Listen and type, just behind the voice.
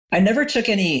I never took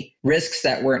any risks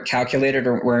that weren't calculated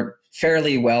or weren't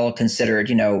fairly well considered.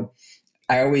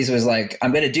 I always was like,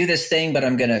 I'm going to do this thing, but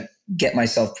I'm going to get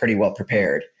myself pretty well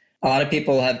prepared. A lot of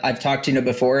people I've talked to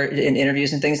before in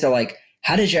interviews and things. They're like,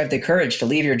 how did you have the courage to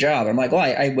leave your job? I'm like, well,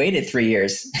 I waited 3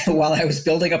 years while I was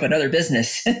building up another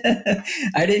business.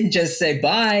 I didn't just say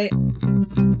bye.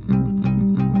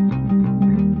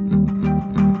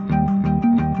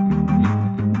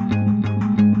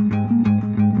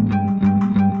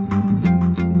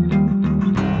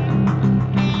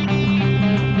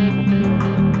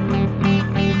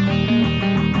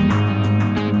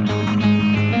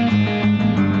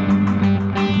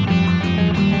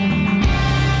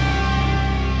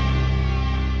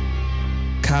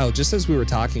 Just as we were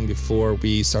talking before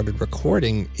we started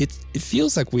recording, it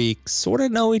feels like we sort of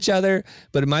know each other,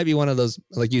 but it might be one of those,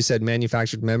 like you said,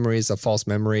 manufactured memories, a false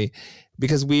memory,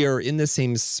 because we are in the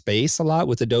same space a lot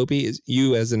with Adobe.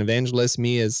 You as an evangelist,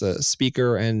 me as a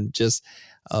speaker, and just,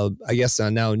 I guess,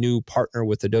 now a new partner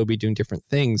with Adobe doing different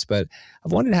things. But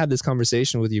I've wanted to have this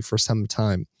conversation with you for some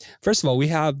time. First of all, we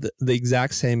have the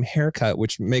exact same haircut,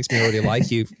 which makes me already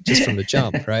like you just from the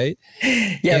jump, right?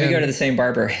 Yeah, we go to the same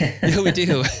barber. Yeah, we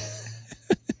do.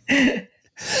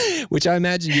 Which I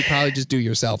imagine you probably just do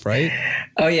yourself, right?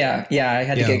 Oh, yeah. Yeah, I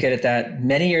had to get good at that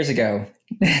many years ago.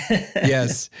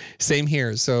 Yes, same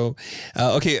here. So,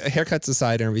 okay, haircuts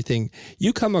aside and everything,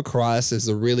 you come across as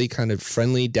a really kind of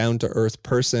friendly, down-to-earth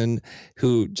person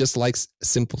who just likes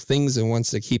simple things and wants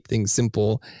to keep things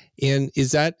simple. And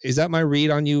is that my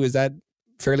read on you? Is that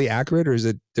fairly accurate, or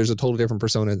there's a totally different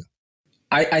persona?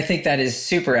 I think that is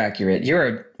super accurate.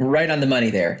 You're right on the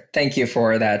money there. Thank you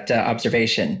for that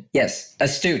observation. Yes,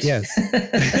 astute. Yes.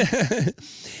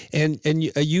 And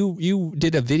you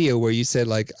did a video where you said,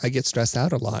 like, I get stressed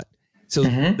out a lot. So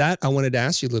that I wanted to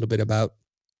ask you a little bit about,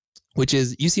 which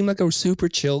is, you seem like a super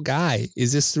chill guy.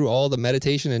 Is this through all the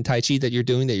meditation and Tai Chi that you're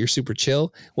doing that you're super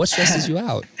chill? What stresses you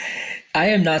out? I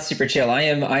am not super chill.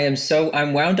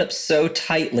 I'm wound up so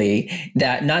tightly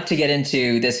that, not to get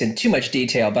into this in too much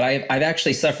detail, but I've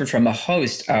actually suffered from a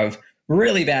host of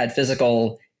really bad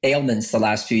physical ailments the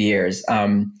last few years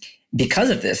because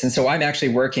of this. And so I'm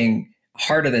actually working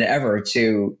harder than ever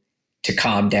to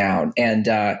calm down. And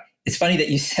it's funny that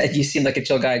you said you seem like a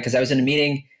chill guy, because I was in a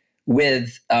meeting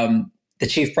with the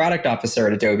chief product officer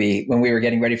at Adobe when we were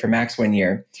getting ready for Max one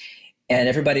year. And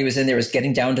everybody was in there, was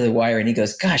getting down to the wire. And he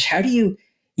goes, gosh, how do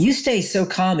you stay so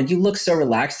calm and you look so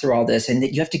relaxed through all this, and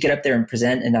you have to get up there and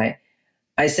present? And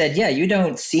I said, yeah, you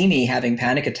don't see me having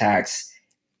panic attacks,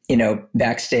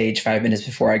 backstage 5 minutes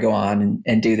before I go on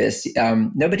and do this.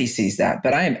 Nobody sees that,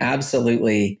 but I am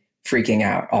absolutely freaking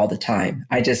out all the time.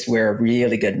 I just wear a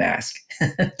really good mask.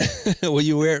 Well,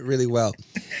 you wear it really well.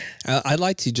 I'd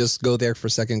like to just go there for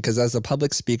a second, because as a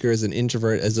public speaker, as an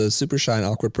introvert, as a super shy and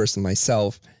awkward person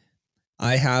myself,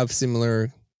 I have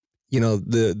similar,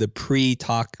 the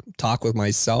pre-talk with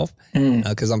myself,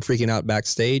 because I'm freaking out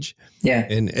backstage. Yeah.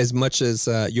 And as much as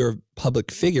you're a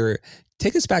public figure,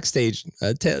 take us backstage.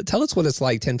 Tell us what it's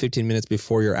like 10, 15 minutes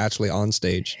before you're actually on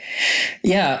stage.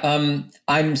 Yeah.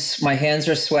 My hands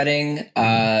are sweating.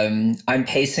 I'm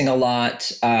pacing a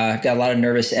lot. I've got a lot of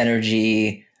nervous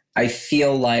energy. I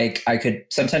feel like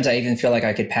sometimes I even feel like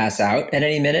I could pass out at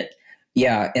any minute.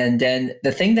 Yeah. And then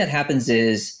the thing that happens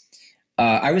is,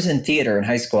 I was in theater in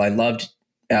high school. I loved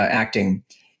acting,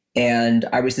 and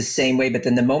I was the same way. But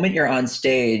then the moment you're on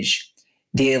stage,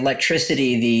 the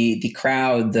electricity, the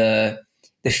crowd, the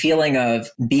feeling of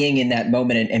being in that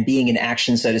moment and being in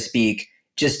action, so to speak,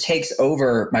 just takes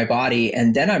over my body.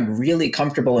 And then I'm really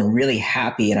comfortable and really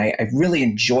happy. And I really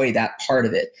enjoy that part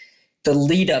of it. The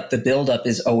lead up, the build up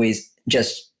is always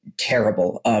just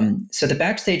terrible. So the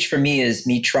backstage for me is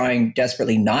me trying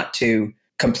desperately not to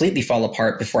completely fall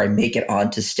apart before I make it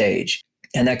onto stage.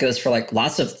 And that goes for like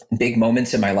lots of big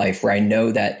moments in my life where I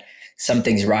know that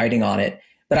something's riding on it.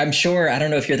 But I'm sure, I don't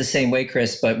know if you're the same way,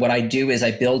 Chris, but what I do is I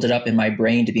build it up in my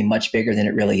brain to be much bigger than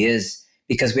it really is,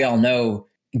 because we all know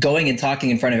going and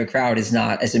talking in front of a crowd is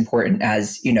not as important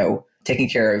as, taking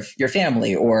care of your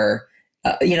family or,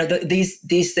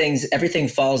 these things. Everything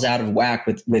falls out of whack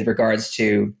with regards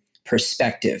to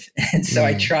perspective. And so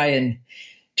I try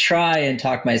and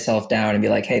talk myself down and be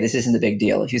like, hey, this isn't a big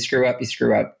deal. If you screw up, you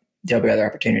screw up. There'll be other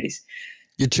opportunities.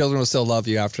 Your children will still love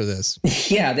you after this.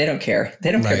 Yeah, they don't care.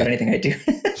 They don't care about anything I do.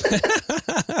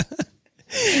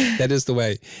 That is the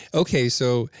way. Okay,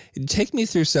 so take me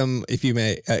through some, if you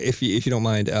may, if you don't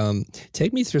mind,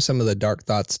 take me through some of the dark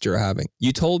thoughts that you're having.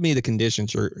 You told me the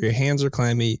conditions. Your hands are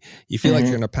clammy. You feel like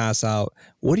you're going to pass out.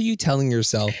 What are you telling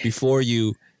yourself before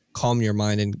you calm your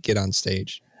mind and get on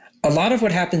stage? A lot of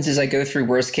what happens is I go through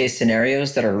worst case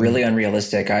scenarios that are really Mm.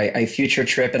 unrealistic. I future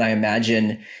trip and I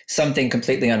imagine something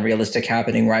completely unrealistic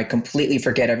happening where I completely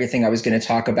forget everything I was going to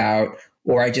talk about,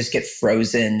 or I just get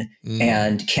frozen Mm.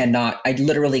 and I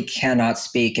literally cannot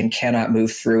speak and cannot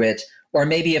move through it. Or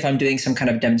maybe if I'm doing some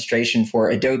kind of demonstration for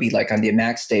Adobe, like on the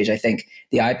Max stage, I think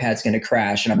the iPad's going to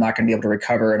crash and I'm not going to be able to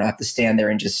recover and I have to stand there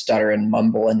and just stutter and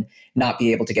mumble and not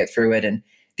be able to get through it. And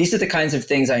these are the kinds of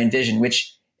things I envision,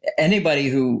 which anybody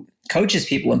who coaches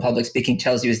people in public speaking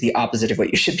tells you is the opposite of what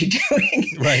you should be doing.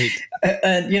 Right.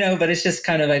 And, but it's just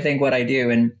kind of, I think, what I do.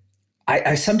 And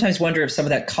I sometimes wonder if some of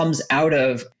that comes out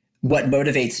of what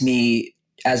motivates me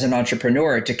as an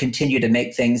entrepreneur to continue to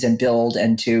make things and build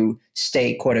and to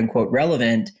stay quote unquote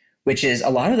relevant, which is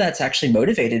a lot of that's actually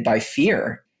motivated by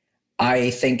fear. I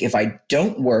think if I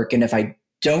don't work and if I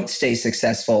don't stay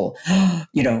successful,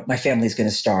 my family's going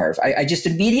to starve. I just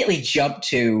immediately jump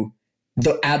to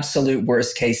the absolute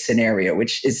worst case scenario,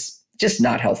 which is just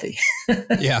not healthy.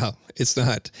 Yeah, it's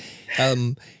not.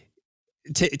 Um,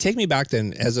 take me back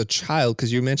then as a child,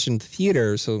 because you mentioned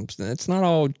theater. So it's not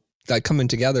all like coming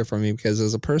together for me, because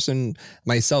as a person,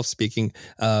 myself speaking,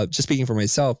 just speaking for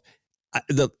myself,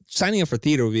 the signing up for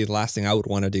theater would be the last thing I would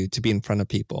want to do, to be in front of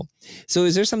people. So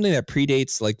is there something that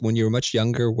predates like when you were much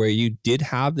younger where you did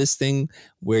have this thing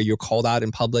where you're called out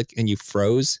in public and you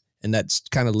froze and that's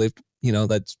kind of lived,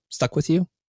 that's stuck with you?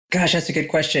 Gosh, that's a good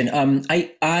question.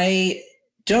 I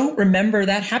don't remember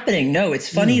that happening. No, it's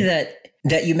funny Mm,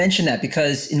 that you mentioned that,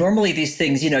 because normally these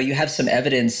things, you have some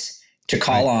evidence to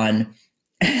call right. on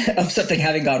of something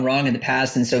having gone wrong in the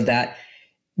past, and so that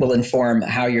will inform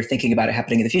how you're thinking about it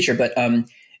happening in the future. But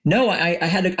no, I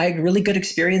had really good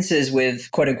experiences with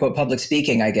quote unquote public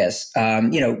speaking, I guess.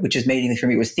 Which is mainly for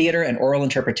me was theater and oral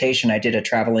interpretation. I did a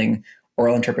traveling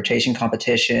oral interpretation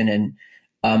competition and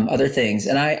other things,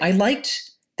 and I liked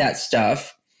that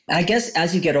stuff. I guess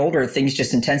as you get older, things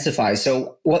just intensify.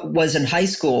 So what was in high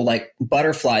school like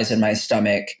butterflies in my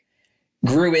stomach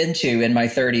grew into in my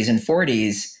 30s and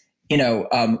 40s,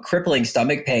 crippling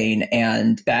stomach pain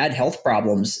and bad health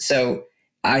problems. So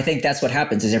I think that's what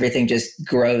happens is everything just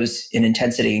grows in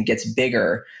intensity and gets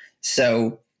bigger.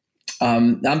 So,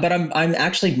 but I'm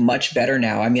actually much better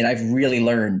now. I mean, I've really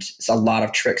learned a lot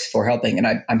of tricks for helping,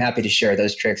 and I'm happy to share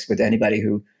those tricks with anybody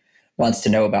who wants to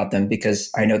know about them, because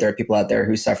I know there are people out there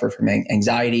who suffer from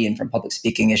anxiety and from public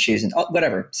speaking issues and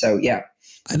whatever. So yeah.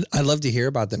 I'd love to hear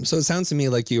about them. So it sounds to me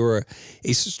like you were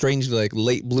a strangely like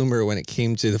late bloomer when it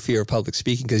came to the fear of public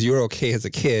speaking, because you were okay as a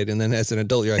kid. And then as an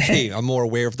adult, you're like, hey, I'm more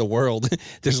aware of the world.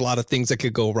 There's a lot of things that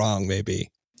could go wrong,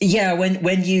 maybe. Yeah, when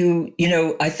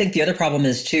I think the other problem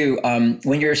is too,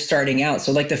 when you're starting out.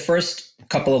 So like the first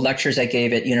couple of lectures I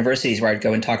gave at universities where I'd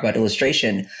go and talk about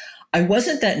illustration, I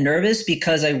wasn't that nervous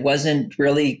because I wasn't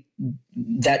really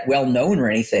that well known or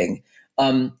anything.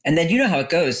 And then you know how it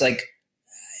goes. Like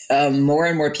more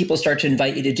and more people start to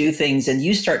invite you to do things, and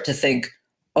you start to think,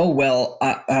 oh, well,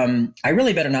 I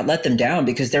really better not let them down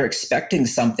because they're expecting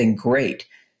something great.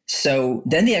 So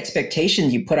then the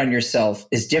expectation you put on yourself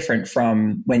is different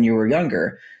from when you were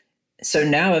younger. So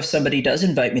now if somebody does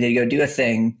invite me to go do a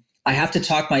thing, I have to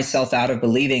talk myself out of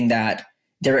believing that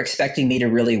they're expecting me to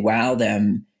really wow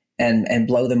them and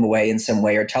blow them away in some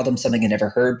way or tell them something I never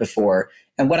heard before.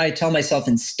 And what I tell myself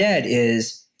instead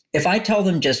is if I tell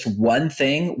them just one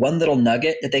thing, one little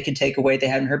nugget that they can take away they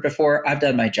hadn't heard before, I've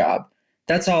done my job.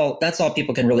 That's all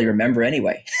people can really remember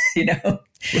anyway, you know?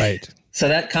 Right. So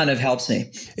that kind of helps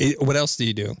me. What else do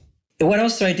you do? What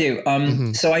else do I do?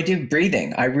 Mm-hmm. So I do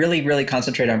breathing. I really, really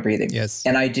concentrate on breathing. Yes.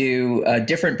 And I do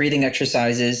different breathing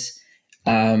exercises.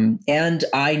 And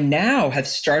I now have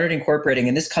started incorporating,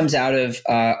 and this comes out of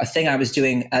a thing I was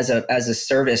doing as a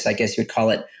service, I guess you would call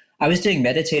it. I was doing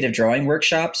meditative drawing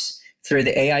workshops through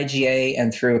the AIGA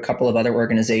and through a couple of other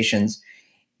organizations,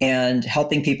 and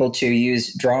helping people to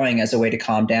use drawing as a way to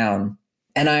calm down.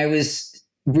 And I was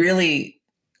really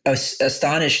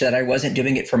astonished that I wasn't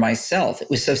doing it for myself.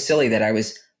 It was so silly that I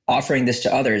was offering this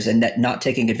to others and that not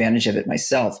taking advantage of it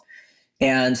myself.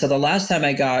 And so the last time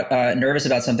I got nervous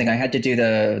about something, I had to do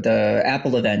the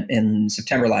Apple event in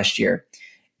September last year.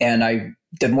 And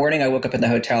the morning I woke up in the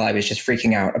hotel, I was just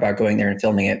freaking out about going there and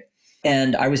filming it.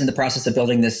 And I was in the process of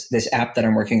building this app that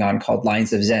I'm working on called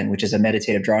Lines of Zen, which is a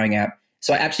meditative drawing app.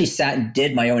 So I actually sat and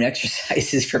did my own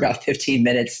exercises for about 15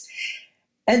 minutes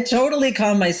and totally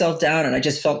calmed myself down. And I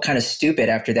just felt kind of stupid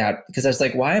after that because I was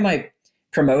like, why am I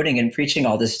promoting and preaching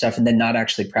all this stuff and then not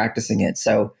actually practicing it?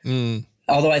 So,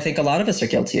 although I think a lot of us are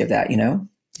guilty of that,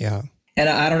 Yeah. And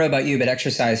I don't know about you, but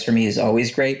exercise for me is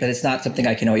always great, but it's not something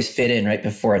I can always fit in right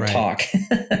before a talk.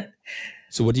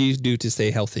 So what do you do to stay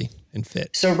healthy and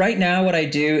fit? So right now what I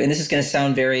do, and this is going to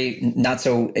sound very not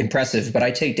so impressive, but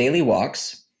I take daily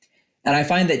walks. And I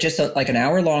find that just like an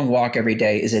hour long walk every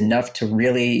day is enough to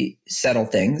really settle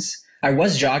things. I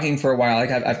was jogging for a while.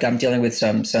 I'm dealing with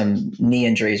some knee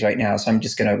injuries right now, so I'm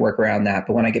just going to work around that.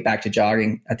 But when I get back to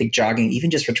jogging, I think jogging,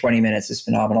 even just for 20 minutes, is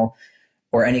phenomenal,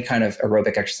 or any kind of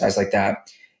aerobic exercise like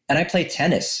that. And I play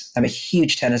tennis. I'm a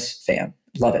huge tennis fan.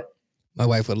 Love it. My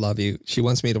wife would love you. She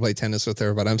wants me to play tennis with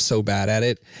her, but I'm so bad at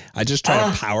it. I just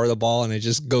try to power the ball and it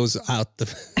just goes out the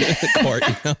court.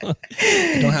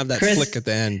 I don't have that Chris, flick at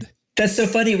the end. That's so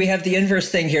funny. We have the inverse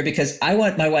thing here because I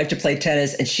want my wife to play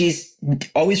tennis and she's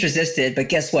always resisted. But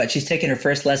guess what? She's taking her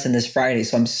first lesson this Friday.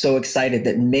 So I'm so excited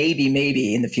that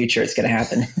maybe in the future it's going to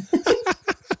happen.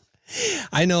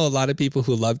 I know a lot of people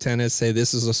who love tennis say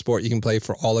this is a sport you can play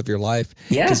for all of your life.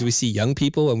 Yeah. Because we see young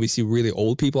people and we see really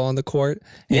old people on the court.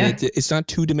 And it's not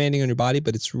too demanding on your body,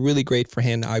 but it's really great for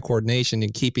hand-eye coordination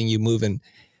and keeping you moving.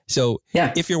 So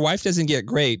if your wife doesn't get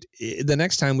great, the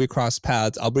next time we cross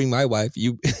paths, I'll bring my wife,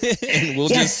 and we'll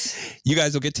you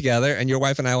guys will get together and your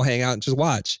wife and I will hang out and just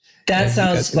watch. That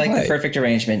sounds like the perfect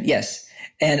arrangement. Yes.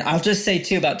 And I'll just say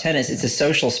too about tennis, it's a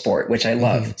social sport, which I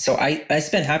love. Mm-hmm. So I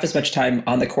spend half as much time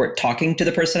on the court talking to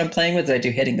the person I'm playing with as I do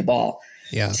hitting the ball.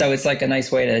 Yeah. So it's like a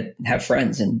nice way to have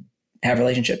friends and have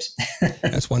relationships.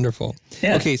 That's wonderful.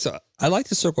 Yeah. Okay. So I like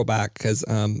to circle back because,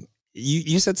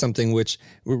 you said something which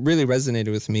really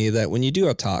resonated with me, that when you do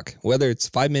a talk, whether it's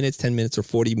 5 minutes, 10 minutes, or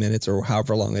 40 minutes, or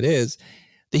however long it is,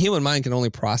 the human mind can only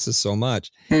process so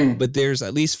much. But there's,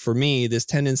 at least for me, this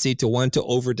tendency to want to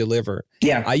over deliver.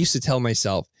 Yeah. I used to tell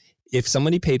myself, if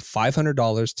somebody paid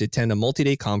 $500 to attend a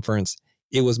multi-day conference,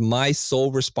 it was my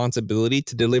sole responsibility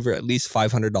to deliver at least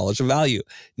 $500 of value,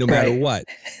 no matter what.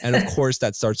 And of course,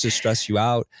 that starts to stress you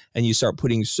out and you start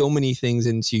putting so many things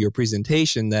into your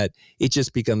presentation that it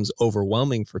just becomes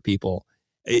overwhelming for people.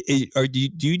 Do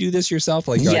you do this yourself?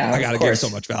 Like, I got to give so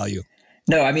much value.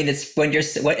 No, I mean, it's when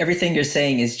everything you're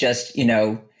saying is just,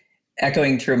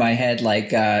 echoing through my head, like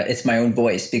it's my own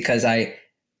voice, because I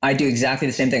do exactly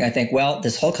the same thing. I think, well,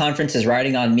 this whole conference is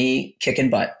riding on me kicking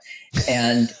butt.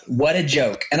 And what a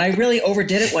joke. And I really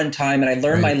overdid it one time and I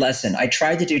learned my lesson. I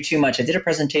tried to do too much. I did a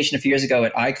presentation a few years ago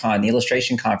at Icon, the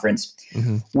illustration conference,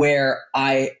 where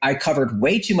I covered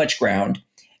way too much ground.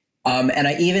 And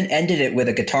I even ended it with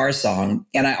a guitar song.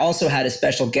 And I also had a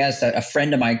special guest, a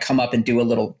friend of mine, come up and do a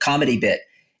little comedy bit.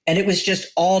 And it was just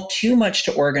all too much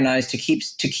to organize, to keep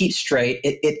straight.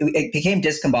 It became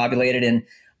discombobulated. And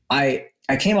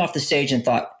I came off the stage and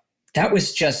thought, that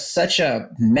was just such a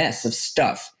mess of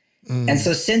stuff. And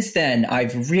so since then,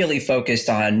 I've really focused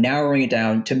on narrowing it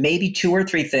down to maybe 2 or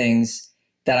 3 things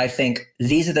that I think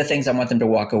these are the things I want them to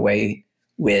walk away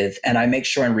with. And I make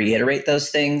sure and reiterate those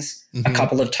things a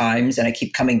couple of times. And I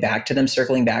keep coming back to them,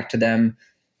 circling back to them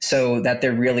so that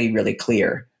they're really, really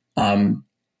clear. And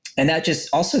that just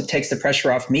also takes the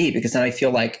pressure off me, because then I feel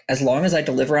like as long as I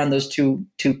deliver on those two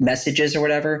messages or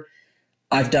whatever,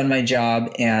 I've done my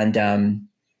job. And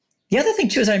the other thing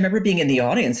too is I remember being in the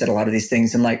audience at a lot of these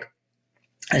things and like,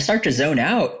 I start to zone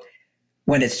out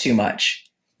when it's too much,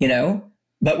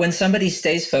 but when somebody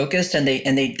stays focused and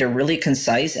they're really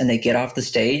concise and they get off the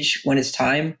stage when it's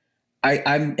time,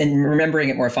 I'm remembering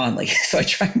it more fondly. So I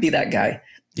try and be that guy.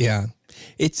 Yeah.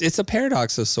 It's a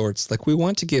paradox of sorts. Like, we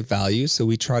want to give value, so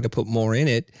we try to put more in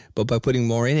it, but by putting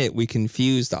more in it, we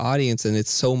confuse the audience and it's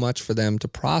so much for them to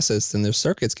process and their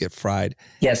circuits get fried.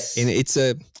 Yes. And it's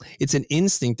an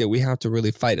instinct that we have to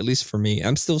really fight, at least for me.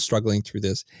 I'm still struggling through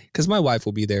this because my wife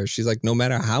will be there. She's like, no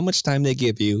matter how much time they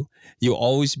give you, you'll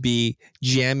always be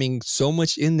jamming so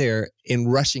much in there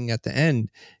and rushing at the end.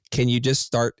 Can you just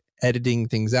start editing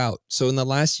things out? So in the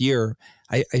last year,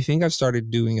 I think I've started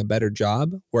doing a better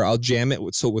job where I'll jam it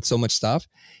with so much stuff.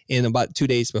 And about 2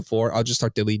 days before, I'll just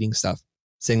start deleting stuff,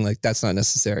 saying like, that's not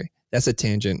necessary. That's a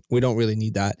tangent. We don't really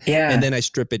need that. Yeah. And then I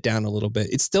strip it down a little bit.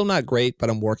 It's still not great, but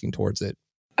I'm working towards it.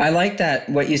 I like that,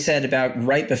 what you said about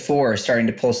right before starting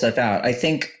to pull stuff out. I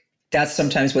think that's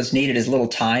sometimes what's needed, is a little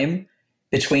time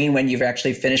between when you've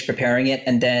actually finished preparing it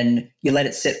and then you let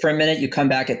it sit for a minute. You come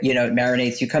back, it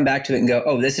marinates. You come back to it and go,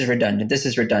 oh, this is redundant. This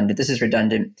is redundant. This is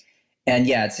redundant. And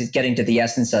yeah, it's getting to the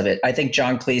essence of it. I think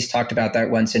John Cleese talked about that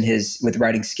once with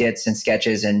writing skits and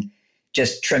sketches and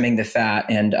just trimming the fat.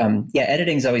 And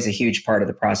editing is always a huge part of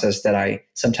the process that I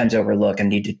sometimes overlook and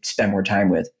need to spend more time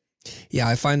with. Yeah,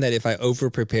 I find that if I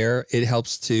over prepare, it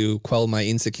helps to quell my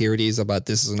insecurities about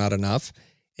this is not enough.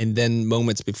 And then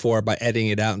moments before, by editing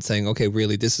it out and saying, okay,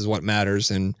 really, this is what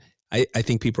matters. And I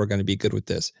think people are going to be good with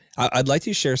this. I'd like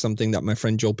to share something that my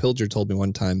friend Joel Pilger told me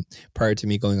one time prior to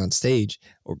me going on stage,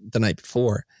 or the night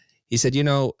before. He said,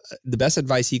 the best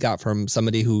advice he got from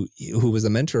somebody who was a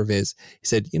mentor of his, he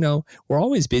said, we're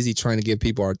always busy trying to give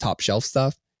people our top shelf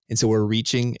stuff. And so we're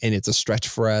reaching and it's a stretch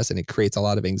for us and it creates a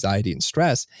lot of anxiety and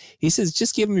stress. He says,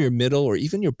 just give them your middle or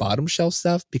even your bottom shelf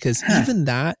stuff, because even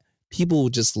that people will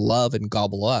just love and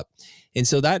gobble up. And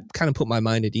so that kind of put my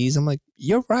mind at ease. I'm like,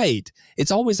 you're right.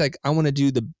 It's always like, I want to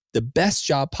do the best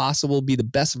job possible, be the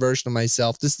best version of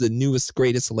myself. This is the newest,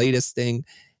 greatest, latest thing.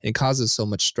 And it causes so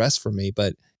much stress for me.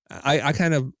 But I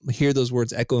kind of hear those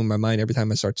words echo in my mind every time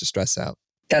I start to stress out.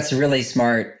 That's really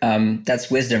smart.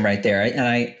 That's wisdom right there.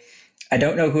 And I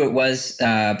don't know who it was,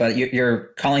 but you're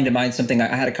calling to mind something.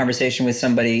 I had a conversation with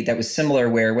somebody that was similar,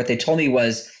 where what they told me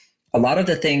was a lot of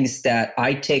the things that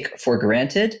I take for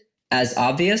granted as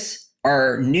obvious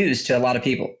are news to a lot of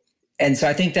people. And so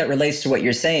I think that relates to what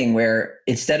you're saying, where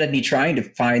instead of me trying to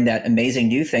find that amazing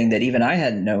new thing that even I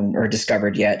hadn't known or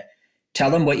discovered yet, tell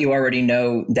them what you already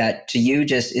know that to you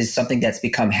just is something that's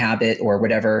become habit or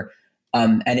whatever.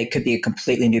 And it could be a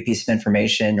completely new piece of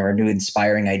information or a new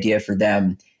inspiring idea for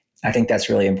them. I think that's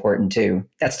really important too.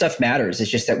 That stuff matters. It's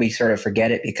just that we sort of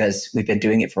forget it because we've been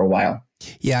doing it for a while.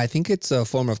 Yeah, I think it's a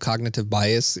form of cognitive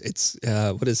bias. It's,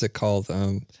 what is it called?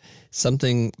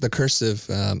 The cursive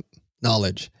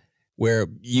knowledge, where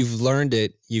you've learned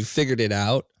it, you've figured it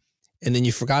out, and then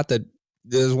you forgot that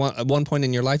there's at one point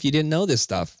in your life you didn't know this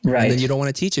stuff. Right. And then you don't want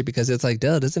to teach it because it's like,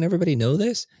 duh, doesn't everybody know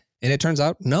this? And it turns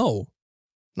out, no,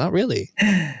 not really.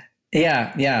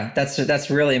 Yeah. That's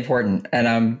really important. And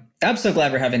I'm so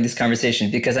glad we're having this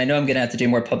conversation, because I know I'm going to have to do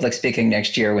more public speaking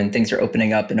next year when things are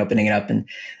opening up. And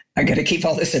I'm going to keep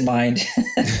all this in mind.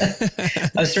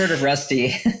 I'm sort of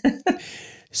rusty.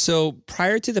 So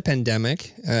prior to the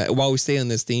pandemic, while we stay on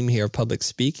this theme here of public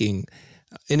speaking,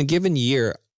 in a given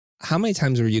year, how many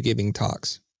times were you giving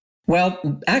talks?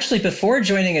 Well, actually, before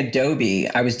joining Adobe,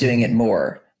 I was doing it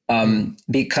more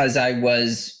because I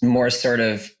was more sort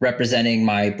of representing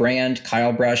my brand,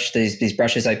 Kyle Brush, these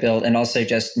brushes I built, and also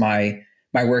just my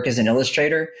work as an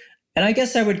illustrator. And I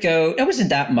guess I would go, it wasn't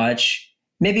that much,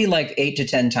 maybe like 8 to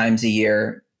 10 times a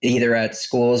year, either at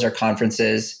schools or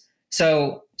conferences.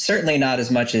 So certainly not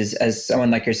as much as someone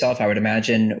like yourself, I would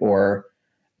imagine, or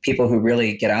people who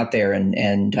really get out there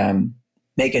and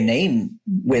make a name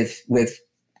with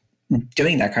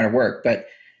doing that kind of work. But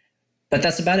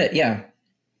that's about it. Yeah.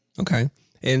 Okay.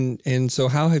 And so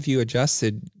how have you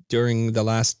adjusted during the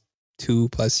last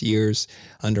 2+ years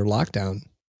under lockdown?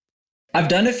 I've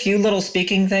done a few little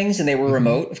speaking things, and they were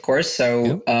remote, of course.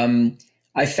 So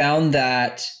I found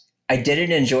that I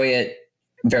didn't enjoy it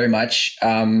very much.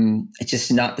 It's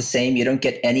just not the same. You don't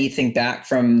get anything back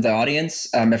from the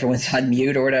audience. Everyone's on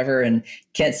mute or whatever, and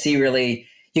can't see really.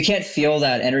 You can't feel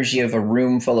that energy of a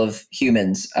room full of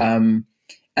humans.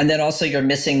 And then also you're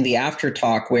missing the after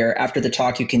talk, where after the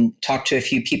talk, you can talk to a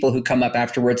few people who come up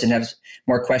afterwards and have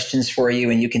more questions for you,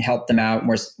 and you can help them out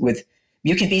more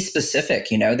you can be specific.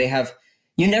 You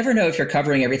never know if you're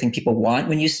covering everything people want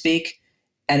when you speak.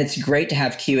 And it's great to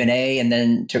have Q&A, and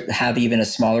then to have even a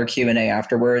smaller Q&A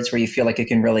afterwards, where you feel like you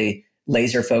can really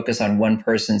laser focus on one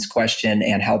person's question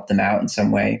and help them out in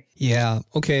some way. Yeah.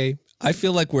 Okay. I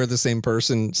feel like we're the same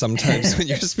person sometimes when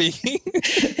you're speaking.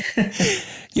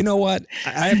 You know what?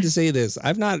 I have to say this.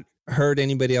 I've not heard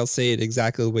anybody else say it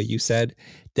exactly the way you said.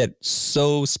 That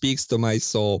so speaks to my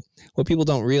soul. What people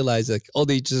don't realize, like, oh,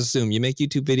 they just assume you make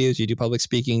YouTube videos, you do public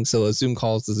speaking, so a Zoom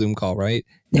call is the Zoom call, right?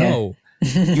 Yeah. No,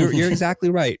 you're exactly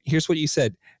right. Here's what you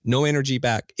said. No energy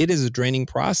back. It is a draining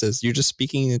process. You're just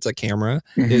speaking into a camera.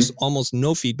 There's almost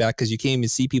no feedback because you can't even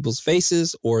see people's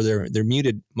faces, or they're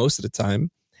muted most of the time.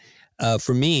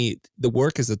 For me, the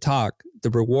work is the talk. The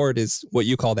reward is what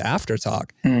you call the after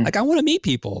talk. Like, I want to meet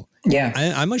people. Yeah.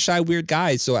 I'm a shy, weird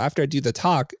guy. So after I do the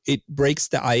talk, it breaks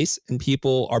the ice and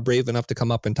people are brave enough to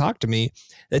come up and talk to me.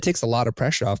 That takes a lot of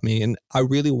pressure off me. And I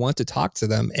really want to talk to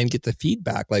them and get the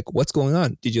feedback. Like, what's going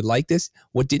on? Did you like this?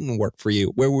 What didn't work for you?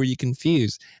 Where were you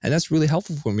confused? And that's really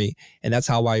helpful for me. And that's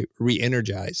how I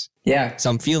re-energize. Yeah. So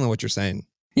I'm feeling what you're saying.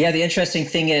 Yeah. The interesting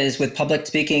thing is, with public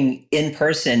speaking in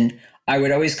person, I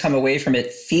would always come away from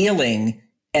it feeling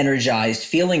energized,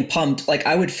 feeling pumped. Like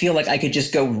I would feel like I could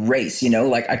just go race,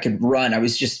 like I could run. I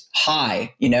was just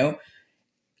high,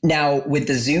 Now with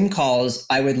the Zoom calls,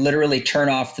 I would literally turn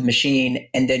off the machine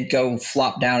and then go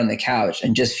flop down on the couch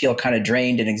and just feel kind of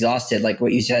drained and exhausted, like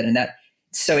what you said. And that's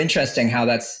so interesting how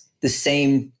that's the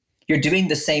same. You're doing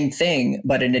the same thing,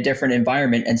 but in a different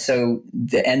environment. And so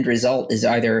the end result is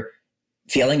either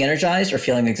feeling energized or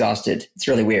feeling exhausted. It's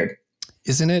really weird.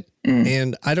 Isn't it?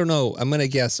 And I don't know. I'm going to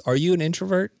guess. Are you an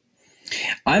introvert?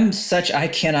 I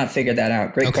cannot figure that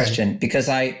out. Great question. Because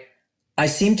I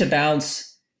seem to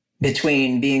bounce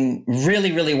between being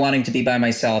really, really wanting to be by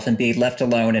myself and be left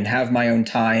alone and have my own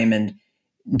time and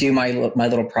do my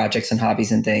little projects and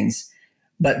hobbies and things,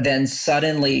 but then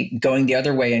suddenly going the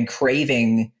other way and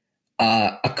craving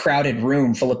a crowded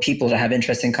room full of people to have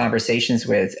interesting conversations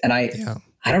with. And Yeah.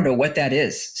 I don't know what that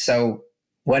is. So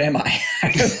what am I?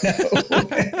 I don't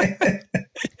know.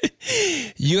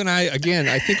 You and I, again,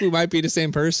 I think we might be the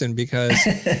same person because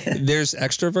there's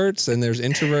extroverts and there's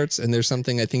introverts and there's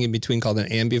something I think in between called an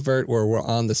ambivert where we're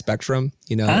on the spectrum,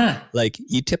 like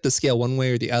you tip the scale one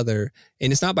way or the other,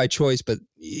 and it's not by choice, but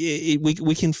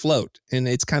we can float, and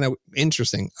it's kind of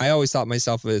interesting. I always thought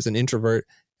myself as an introvert.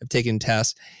 I've taken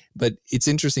tests, but it's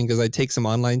interesting because I take some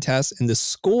online tests and the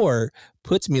score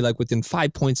puts me like within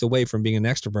 5 points away from being an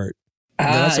extrovert.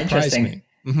 That surprised me.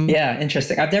 Mm-hmm. Yeah,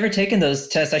 interesting. I've never taken those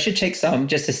tests. I should take some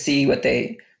just to see what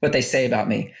they say about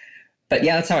me. But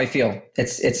yeah, that's how I feel.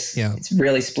 It's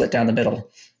really split down the middle.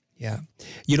 Yeah.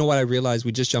 You know what I realized?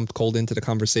 We just jumped cold into the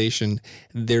conversation.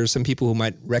 There's some people who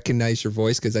might recognize your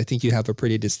voice because I think you have a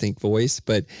pretty distinct voice.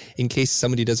 But in case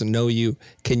somebody doesn't know you,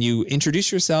 can you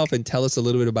introduce yourself and tell us a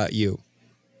little bit about you?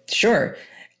 Sure.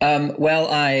 Well,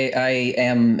 I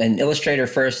am an illustrator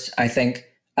first. I think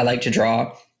I like to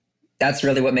draw. That's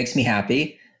really what makes me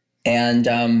happy. And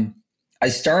I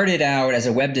started out as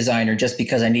a web designer just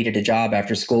because I needed a job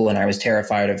after school and I was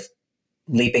terrified of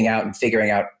leaping out and figuring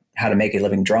out how to make a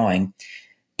living drawing.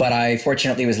 But I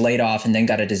fortunately was laid off and then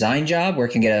got a design job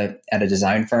working at a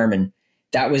design firm. And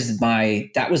that was my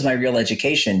real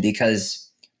education because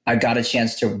I got a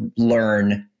chance to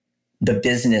learn the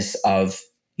business of,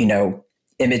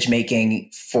 image making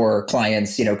for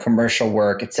clients, commercial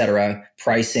work, et cetera,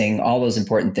 pricing, all those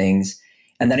important things.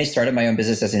 And then I started my own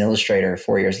business as an illustrator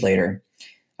 4 years later.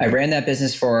 I ran that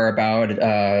business for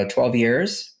about 12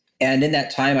 years. And in that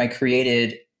time, I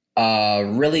created a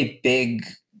really big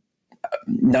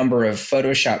number of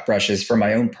Photoshop brushes for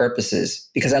my own purposes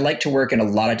because I like to work in a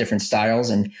lot of different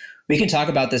styles. And we can talk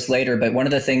about this later, but one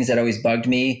of the things that always bugged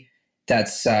me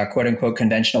that's quote unquote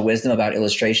conventional wisdom about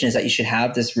illustration is that you should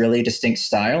have this really distinct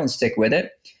style and stick with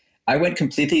it. I went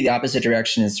completely the opposite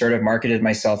direction and sort of marketed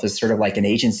myself as sort of like an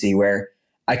agency where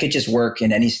I could just work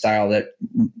in any style that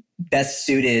best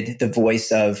suited the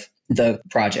voice of the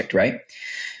project, right?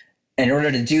 And in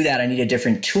order to do that, I needed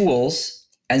different tools.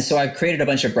 And so I've created a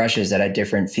bunch of brushes that had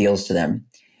different feels to them.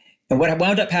 And what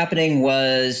wound up happening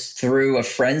was through a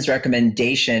friend's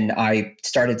recommendation, I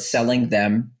started selling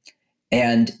them.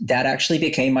 And that actually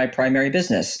became my primary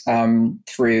business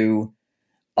through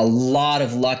a lot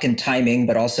of luck and timing,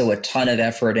 but also a ton of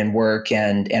effort and work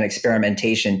and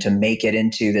experimentation to make it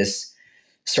into this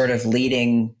sort of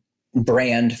leading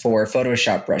brand for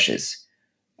Photoshop brushes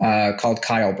called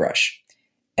Kyle Brush.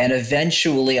 And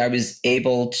eventually I was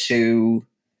able to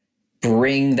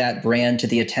bring that brand to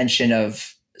the attention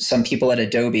of some people at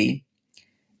Adobe.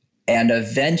 And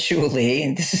eventually,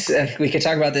 and this is we could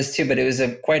talk about this too, but it was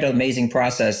quite an amazing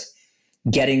process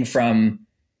getting from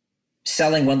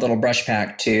selling one little brush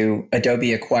pack to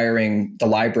Adobe acquiring the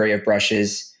library of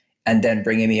brushes and then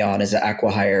bringing me on as an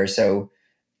acqui-hire. So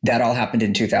that all happened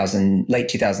in late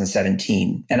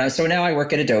 2017. And so now I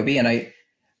work at Adobe and I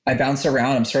bounce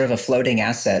around. I'm sort of a floating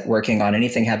asset working on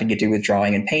anything having to do with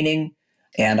drawing and painting.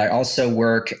 And I also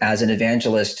work as an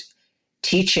evangelist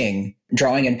teaching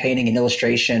drawing and painting and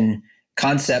illustration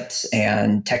concepts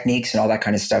and techniques and all that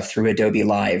kind of stuff through Adobe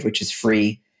Live, which is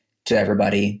free to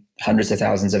everybody, hundreds of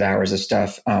thousands of hours of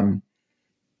stuff. And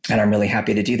I'm really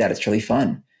happy to do that. It's really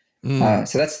fun.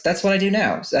 So that's what I do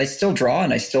now. So I still draw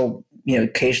and I still,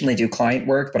 occasionally do client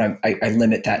work, but I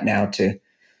limit that now to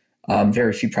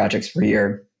very few projects per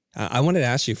year. I wanted to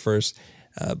ask you first,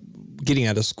 getting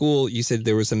out of school, you said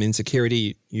there was some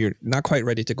insecurity. You're not quite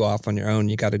ready to go off on your own.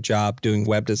 You got a job doing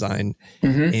web design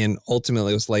and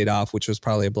ultimately was laid off, which was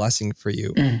probably a blessing for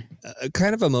you.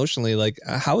 Kind of emotionally, like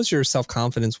how was your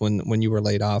self-confidence when you were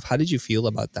laid off? How did you feel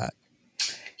about that?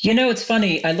 It's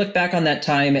funny. I look back on that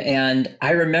time and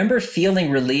I remember feeling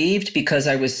relieved because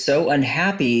I was so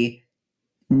unhappy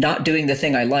not doing the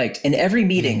thing I liked in every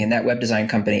meeting in that web design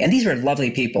company. And these were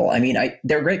lovely people. I mean,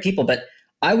 they're great people, but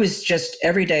I was just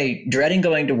every day dreading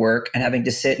going to work and having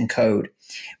to sit and code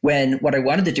when what I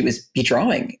wanted to do is be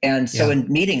drawing. And so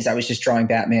in meetings, I was just drawing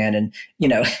Batman. And,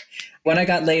 when I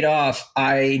got laid off,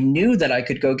 I knew that I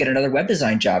could go get another web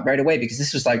design job right away because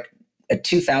this was like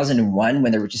 2001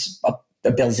 when there were just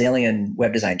a bazillion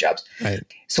web design jobs. Right.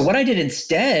 So what I did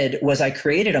instead was I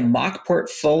created a mock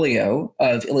portfolio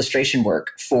of illustration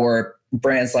work for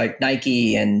brands like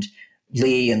Nike and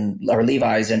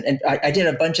Levi's. And I did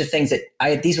a bunch of things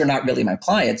that these were not really my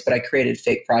clients, but I created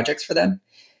fake projects for them.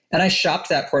 And I shopped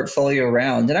that portfolio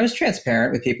around, and I was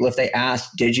transparent with people. If they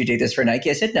asked, did you do this for Nike?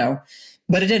 I said no,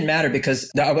 but it didn't matter because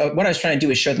what I was trying to do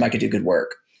was show them I could do good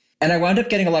work. And I wound up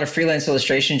getting a lot of freelance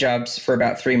illustration jobs for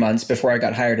about 3 months before I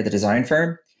got hired at the design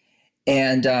firm.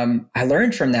 And I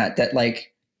learned from that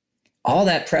like all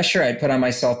that pressure I'd put on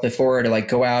myself before to like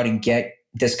go out and get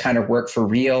this kind of work for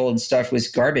real and stuff was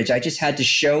garbage. I just had to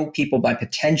show people my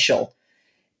potential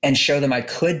and show them I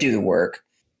could do the work,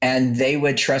 and they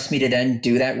would trust me to then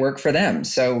do that work for them.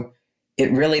 So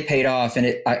it really paid off, and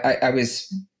it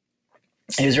was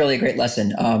really a great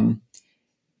lesson.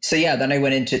 So yeah, then I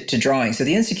went into drawing. So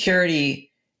the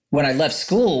insecurity when I left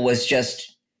school was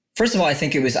just, first of all, I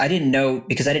think it was, I didn't know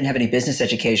because I didn't have any business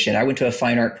education. I went to a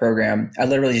fine art program. I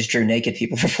literally just drew naked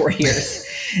people for 4 years.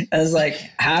 I was like,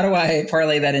 how do I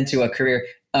parlay that into a career?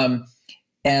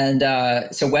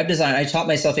 So web design, I taught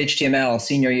myself HTML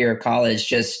senior year of college,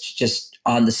 just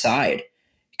on the side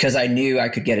because I knew I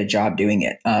could get a job doing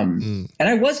it. And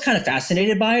I was kind of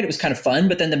fascinated by it. It was kind of fun.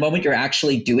 But then the moment you're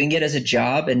actually doing it as a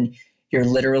job and you're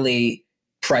literally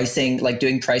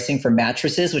doing pricing for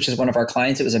mattresses, which is one of our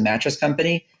clients, it was a mattress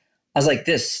company. I was like,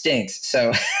 this stinks.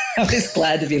 So I was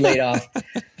glad to be laid off.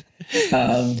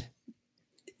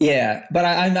 Yeah, but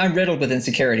I'm riddled with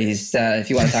insecurities. If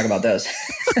you want to talk about those.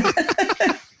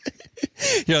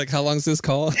 You're like, how long is this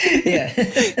call? Yeah.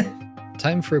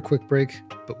 Time for a quick break,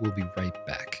 but we'll be right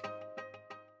back.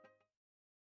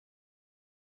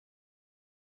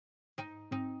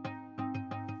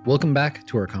 Welcome back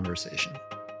to our conversation.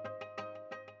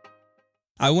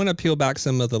 I want to peel back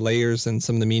some of the layers and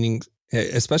some of the meanings,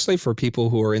 especially for people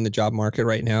who are in the job market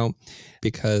right now,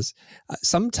 because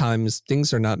sometimes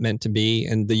things are not meant to be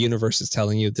and the universe is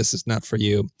telling you this is not for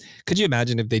you. Could you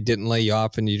imagine if they didn't lay you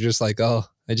off and you're just like, oh,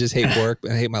 I just hate work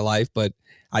and I hate my life, but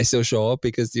I still show up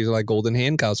because these are like golden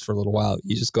handcuffs for a little while.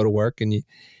 You just go to work and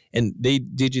they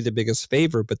did you the biggest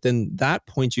favor, but then that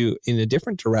points you in a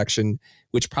different direction,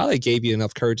 which probably gave you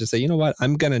enough courage to say, you know what,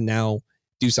 I'm going to now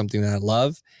do something that I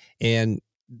love. And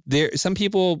some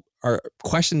people are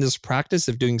question this practice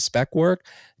of doing spec work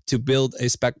to build a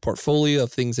spec portfolio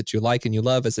of things that you like and you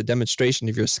love as a demonstration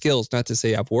of your skills, not to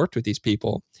say I've worked with these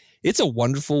people. It's a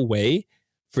wonderful way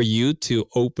for you to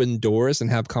open doors and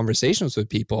have conversations with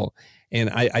people. And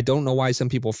I don't know why some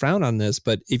people frown on this,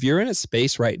 but if you're in a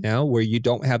space right now where you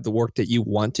don't have the work that you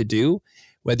want to do,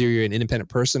 whether you're an independent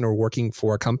person or working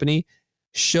for a company,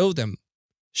 show them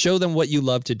what you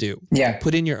love to do. Yeah.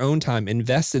 Put in your own time,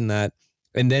 invest in that.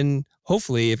 And then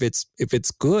hopefully if it's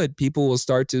good, people will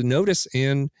start to notice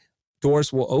and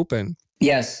doors will open.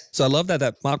 Yes. So I love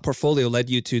that mock portfolio led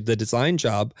you to the design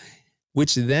job,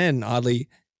 which then oddly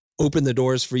opened the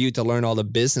doors for you to learn all the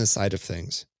business side of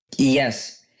things.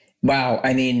 Yes. Wow.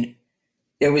 I mean,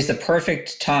 it was the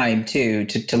perfect time too,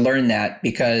 to learn that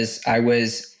because I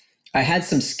had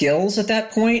some skills at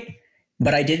that point,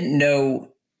 but I didn't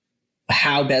know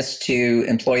how best to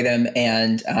employ them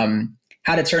and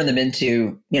how to turn them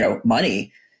into,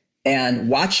 money. And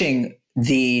watching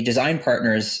the design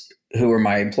partners who were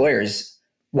my employers,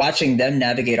 watching them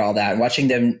navigate all that, watching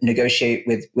them negotiate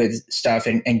with stuff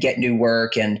and get new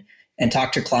work and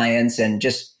talk to clients and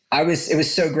just, it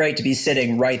was so great to be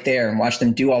sitting right there and watch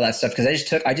them do all that stuff. Cause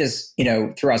I just,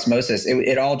 through osmosis,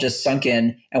 it all just sunk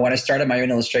in. And when I started my own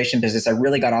illustration business, I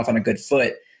really got off on a good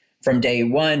foot from day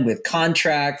one with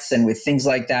contracts and with things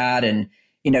like that. And,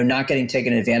 not getting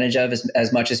taken advantage of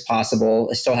as much as possible.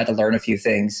 I still had to learn a few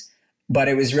things, but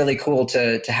it was really cool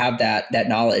to have that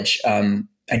knowledge.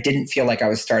 I didn't feel like I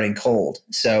was starting cold.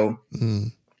 So,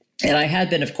 and I had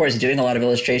been, of course, doing a lot of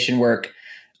illustration work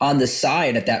on the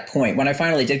side at that point. When I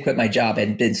finally did quit my job,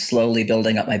 I'd been slowly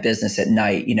building up my business at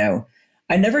night.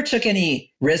 I never took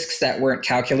any risks that weren't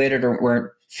calculated or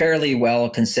weren't fairly well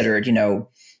considered.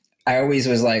 I always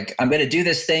was like, I'm going to do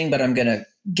this thing, but I'm going to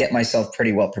get myself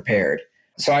pretty well prepared.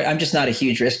 So I'm just not a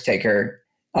huge risk taker.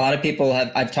 A lot of people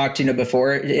I've talked to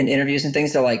before in interviews and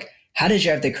things, they're like, how did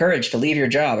you have the courage to leave your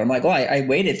job? I'm like, well, I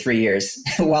waited 3 years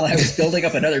while I was building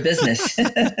up another business.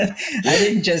 I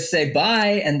didn't just say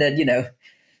bye and then,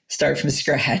 start from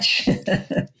scratch.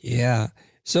 Yeah.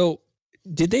 So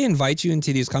did they invite you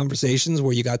into these conversations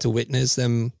where you got to witness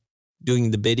them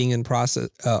doing the bidding and process,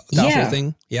 that whole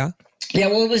thing? Yeah. Yeah,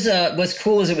 well, it was what's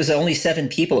cool is it was only 7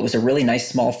 people. It was a really nice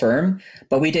small firm,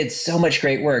 but we did so much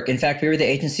great work. In fact, we were the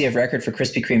agency of record for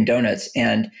Krispy Kreme donuts.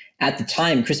 And at the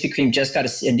time, Krispy Kreme just got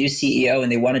a new CEO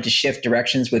and they wanted to shift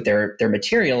directions with their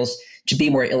materials to be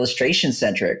more illustration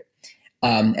centric.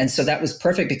 And so that was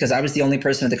perfect because I was the only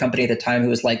person at the company at the time who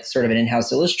was like sort of an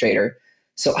in-house illustrator.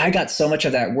 So I got so much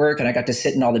of that work and I got to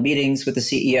sit in all the meetings with the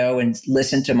CEO and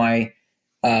listen to my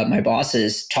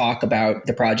bosses talk about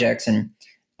the projects. And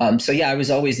So yeah, I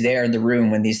was always there in the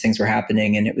room when these things were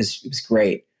happening, and it was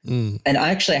great. And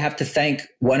I have to thank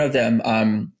one of them,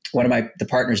 one of the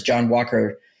partners, John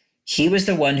Walker. He was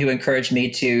the one who encouraged me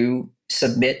to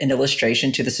submit an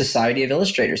illustration to the Society of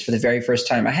Illustrators for the very first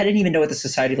time. I didn't even know what the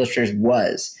Society of Illustrators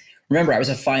was. Remember, I was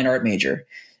a fine art major.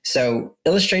 So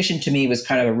illustration to me was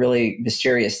kind of a really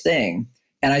mysterious thing.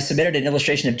 And I submitted an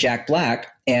illustration of Jack Black,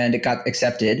 and it got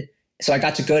accepted. So I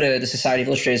got to go to the Society of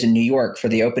Illustrators in New York for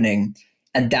the opening.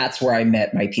 And that's where I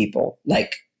met my people.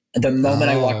 Like the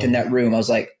moment I walked in that room, I was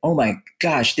like, oh my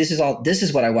gosh, this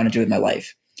is what I want to do with my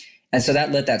life. And so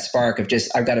that lit that spark of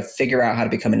just, I've got to figure out how to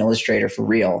become an illustrator for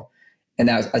real. And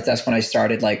that's when I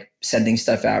started like sending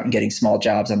stuff out and getting small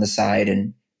jobs on the side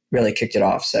and really kicked it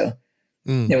off. So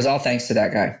it was all thanks to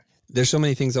that guy. There's so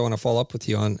many things I want to follow up with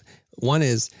you on. One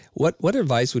is, what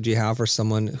advice would you have for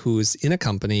someone who's in a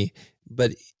company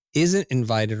but isn't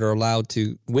invited or allowed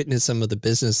to witness some of the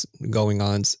business going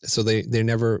on, so they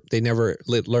never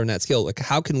learn that skill? Like,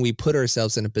 how can we put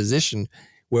ourselves in a position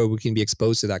where we can be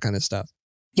exposed to that kind of stuff?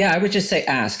 Yeah, I would just say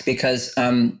ask, because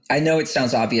I know it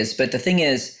sounds obvious, but the thing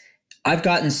is, I've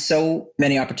gotten so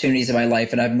many opportunities in my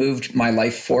life, and I've moved my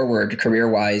life forward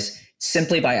career-wise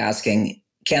simply by asking,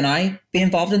 can I be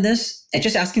involved in this? And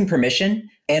just asking permission,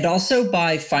 and also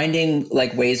by finding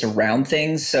like ways around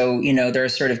things. So, there are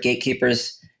sort of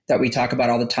gatekeepers that we talk about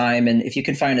all the time. And if you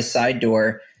can find a side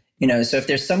door, so if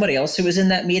there's somebody else who was in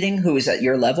that meeting who is at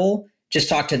your level, just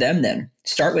talk to them then.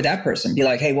 Start with that person. Be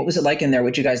like, hey, what was it like in there?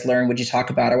 What'd you guys learn? What'd you talk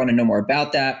about? I want to know more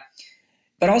about that.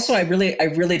 But also, I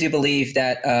really do believe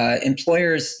that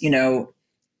employers,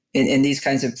 in these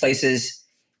kinds of places,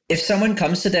 if someone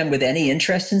comes to them with any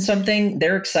interest in something,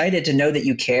 they're excited to know that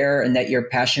you care and that you're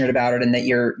passionate about it and that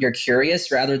you're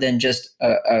curious, rather than just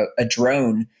a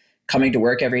drone coming to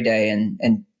work every day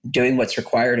and doing what's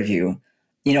required of you.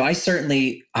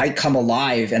 I come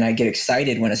alive and I get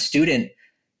excited when a student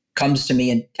comes to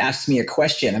me and asks me a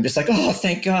question. I'm just like, oh,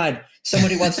 thank God,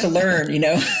 somebody wants to learn,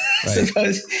 Right. I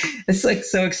suppose it's like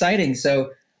so exciting. So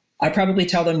I probably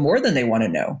tell them more than they want to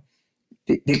know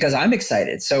because I'm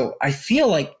excited. So I feel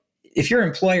like if your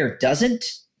employer doesn't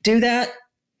do that,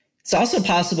 it's also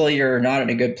possible you're not in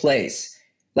a good place.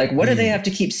 Like, what do they have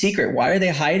to keep secret? Why are they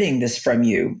hiding this from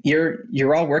you?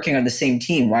 You're all working on the same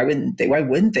team. Why wouldn't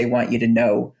they want you to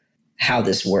know how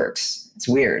this works? It's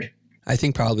weird. I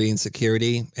think probably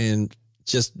insecurity and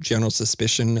just general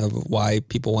suspicion of why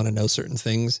people want to know certain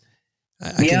things.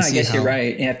 I guess you're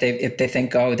right. Yeah, if they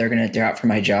think, oh, they're out for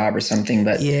my job or something,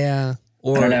 but yeah,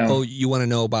 or I don't know. Oh, you want to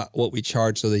know about what we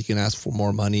charge so that you can ask for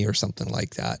more money or something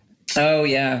like that. Oh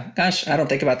yeah, gosh, I don't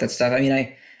think about that stuff. I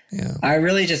mean, I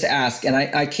really just ask, and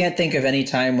I can't think of any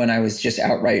time when I was just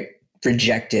outright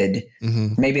rejected.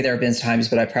 Maybe there have been times,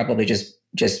 but I probably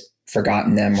just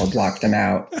forgotten them or blocked them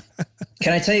out.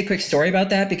 Can I tell you a quick story about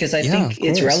that? Because I think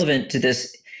it's relevant to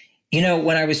this.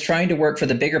 When I was trying to work for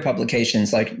the bigger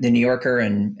publications like the New Yorker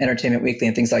and Entertainment Weekly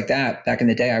and things like that back in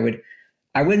the day,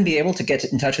 I wouldn't be able to get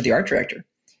in touch with the art director,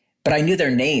 but I knew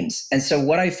their names. And so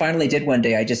what I finally did one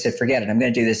day, I just said, forget it, I'm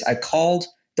going to do this. I called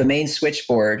the main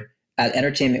switchboard at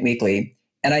Entertainment Weekly,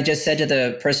 and I just said to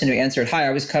the person who answered, hi, I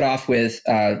was cut off with,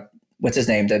 what's his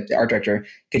name, the art director.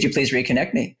 Could you please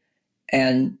reconnect me?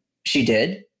 And she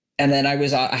did. And then I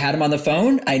had him on the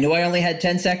phone. I knew I only had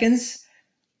 10 seconds.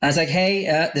 I was like,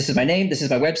 hey, this is my name. This is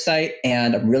my website.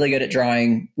 And I'm really good at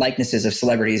drawing likenesses of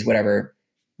celebrities, whatever.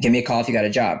 Give me a call if you got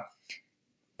a job.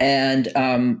 And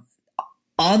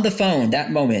on the phone,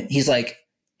 that moment, he's like,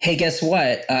 hey, guess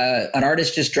what? An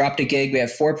artist just dropped a gig. We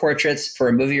have 4 portraits for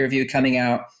a movie review coming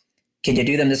out. Can you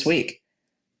do them this week?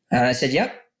 And I said,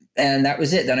 yep. And that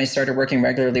was it. Then I started working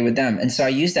regularly with them. And so I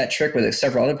used that trick with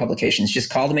several other publications. Just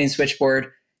call the main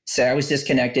switchboard, say I was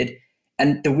disconnected.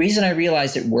 And the reason I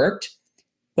realized it worked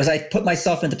was I put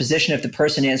myself in the position of the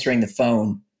person answering the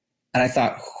phone. And I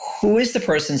thought, who is the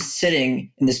person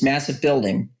sitting in this massive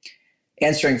building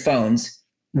answering phones?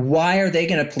 Why are they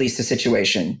going to police the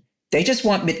situation? They just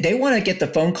want to get the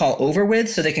phone call over with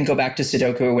so they can go back to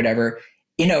Sudoku or whatever.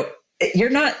 You're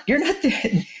not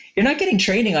getting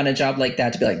training on a job like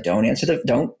that to be like,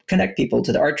 don't connect people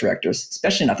to the art directors,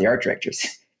 especially not the art directors.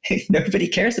 Nobody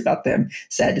cares about them,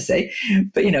 sad to say.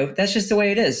 But, that's just the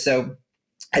way it is. So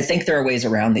I think there are ways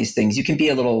around these things. You can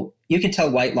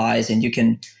tell white lies and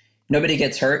nobody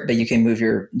gets hurt, but you can move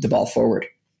the ball forward.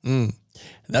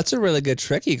 That's a really good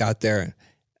trick you got there.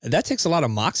 That takes a lot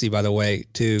of moxie, by the way,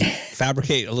 to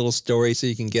fabricate a little story so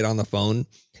you can get on the phone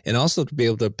and also to be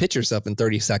able to pitch yourself in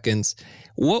 30 seconds.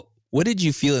 What did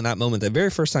you feel in that moment? The very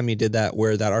first time you did that,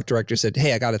 where that art director said,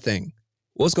 hey, I got a thing.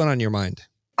 What was going on in your mind?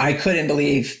 I couldn't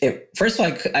believe it. First of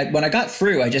all, when I got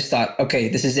through, I just thought, okay,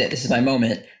 this is it. This is my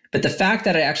moment. But the fact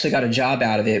that I actually got a job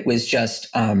out of it was just,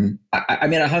 I mean,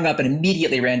 I hung up and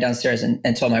immediately ran downstairs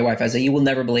and told my wife, I was like, you will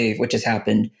never believe what just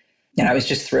happened. And I was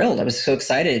just thrilled. I was so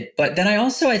excited. But then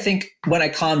I think when I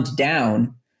calmed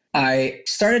down, I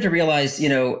started to realize,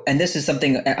 and this is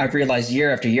something I've realized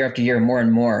year after year after year, more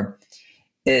and more,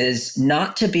 is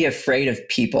not to be afraid of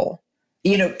people.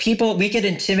 People, we get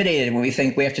intimidated when we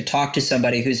think we have to talk to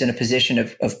somebody who's in a position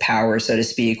of power, so to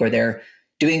speak, or they're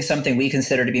doing something we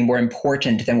consider to be more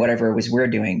important than whatever it was we're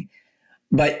doing.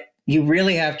 But you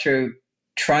really have to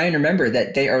try and remember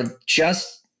that they are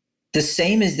just the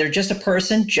same as, they're just a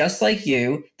person just like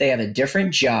you. They have a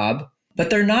different job, but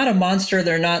they're not a monster.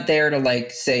 They're not there to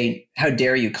say, how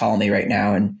dare you call me right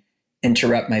now and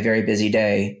interrupt my very busy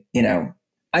day.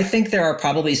 I think there are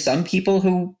probably some people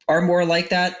who are more like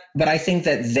that, but I think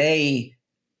that they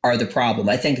are the problem.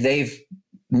 I think they've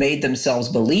made themselves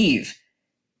believe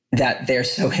that they're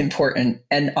so important.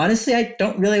 And honestly, I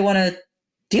don't really want to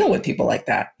deal with people like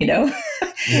that,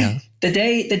 Yeah. The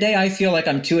day I feel like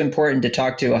I'm too important to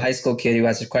talk to a high school kid who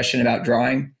has a question about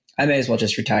drawing, I may as well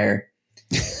just retire.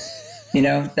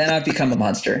 Then I've become a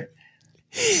monster.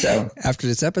 So after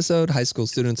this episode, high school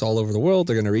students all over the world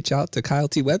are going to reach out to Kyle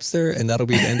T. Webster, and that'll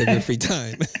be the end of your free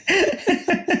time.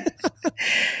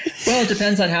 Well, it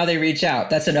depends on how they reach out.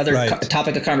 That's another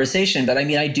topic of conversation. But I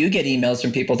mean, I do get emails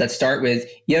from people that start with,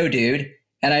 yo, dude,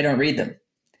 and I don't read them.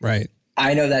 Right.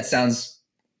 I know that sounds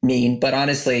mean, but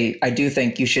honestly, I do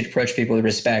think you should approach people with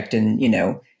respect and,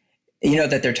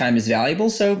 that their time is valuable.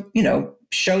 So,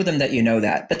 show them that you know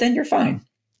that, but then you're fine.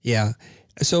 Yeah.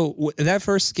 So that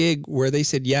first gig where they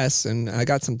said yes, and I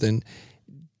got something,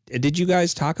 did you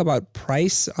guys talk about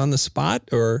price on the spot?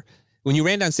 Or when you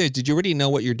ran downstairs, did you already know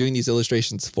what you're doing these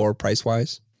illustrations for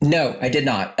price-wise? No, I did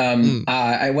not.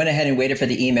 I went ahead and waited for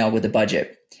the email with the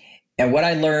budget. And what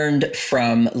I learned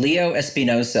from Leo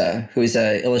Espinosa, who's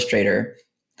an illustrator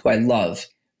who I love,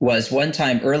 was one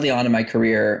time early on in my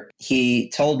career, he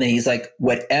told me, he's like,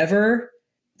 whatever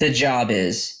the job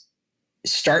is,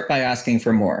 start by asking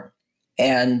for more.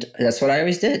 And that's what I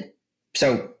always did.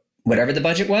 So whatever the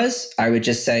budget was, I would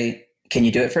just say, can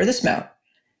you do it for this amount?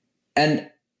 And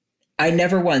I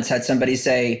never once had somebody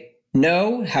say,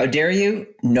 no, how dare you?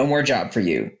 No more job for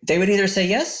you. They would either say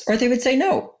yes or they would say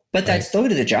no, but I'd still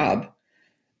do the job.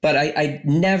 But I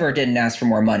never didn't ask for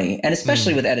more money. And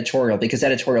especially with editorial, because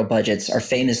editorial budgets are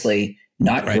famously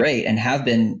not great and have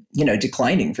been,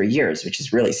 declining for years, which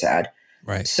is really sad.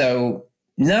 Right. So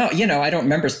no, I don't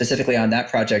remember specifically on that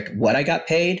project what I got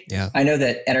paid. Yeah. I know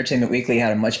that Entertainment Weekly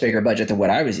had a much bigger budget than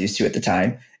what I was used to at the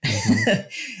time.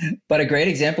 Mm-hmm. But a great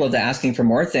example of the asking for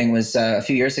more thing was a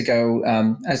few years ago,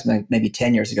 maybe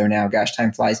 10 years ago now, gosh,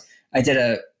 time flies. I did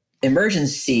a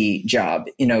emergency job,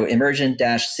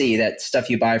 Emergent-C, that stuff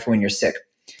you buy for when you're sick.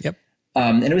 Yep.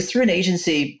 And it was through an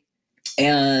agency,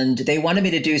 and they wanted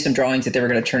me to do some drawings that they were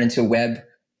going to turn into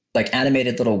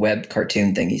animated little web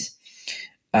cartoon thingies.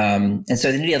 And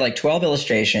so they needed 12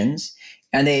 illustrations,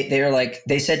 and they were like,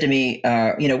 they said to me,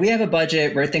 we have a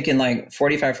budget. We're thinking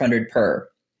 $4,500 per.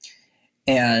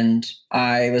 And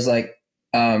I was like,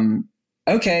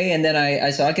 okay. And then I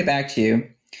said, I'll get back to you.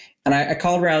 And I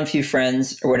called around a few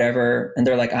friends or whatever, and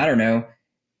they're like, I don't know,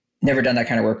 never done that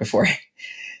kind of work before.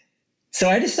 So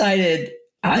I decided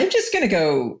I'm just going to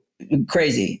go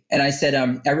crazy. And I said,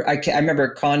 I remember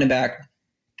calling him back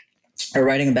or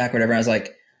writing him back, whatever. I was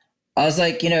like,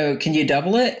 can you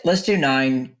double it? Let's do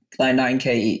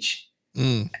 9K each.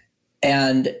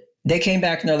 And they came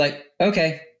back and they're like,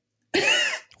 okay.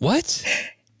 What?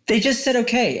 They just said,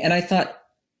 okay. And I thought,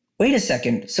 wait a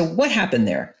second. So what happened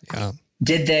there? Yeah.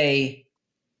 Did they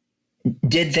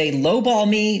lowball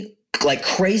me like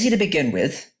crazy to begin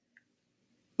with?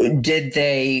 Did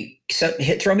they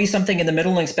throw me something in the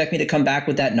middle and expect me to come back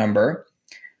with that number?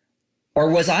 Or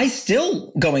was I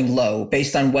still going low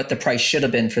based on what the price should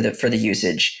have been for the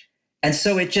usage? And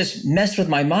so it just messed with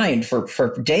my mind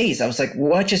for days. I was like,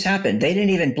 what just happened? They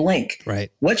didn't even blink.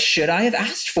 Right. What should I have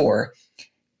asked for?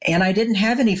 And I didn't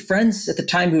have any friends at the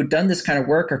time who had done this kind of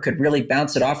work or could really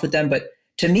bounce it off with them. But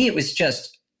to me, it was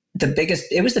just the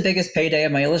biggest payday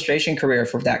of my illustration career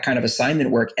for that kind of assignment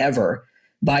work ever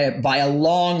by a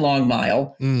long, long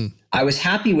mile. I was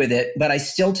happy with it, but I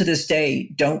still to this day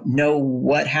don't know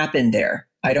what happened there.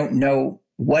 I don't know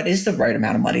what is the right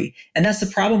amount of money. And that's the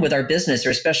problem with our business, or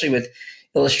especially with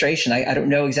illustration. I don't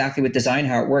know exactly with design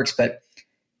how it works, but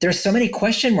there's so many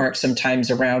question marks sometimes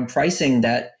around pricing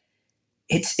that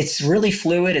it's really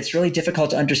fluid. It's really difficult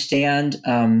to understand.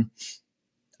 I'm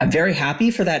very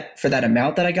happy for that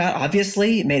amount that I got.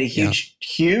 Obviously, it made a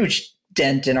huge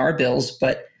dent in our bills,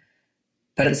 but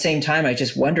at the same time, I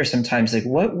just wonder sometimes, like,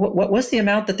 what was the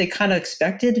amount that they kind of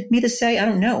expected me to say? I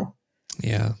don't know.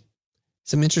 Yeah.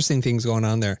 Some interesting things going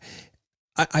on there.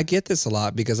 I get this a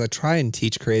lot because I try and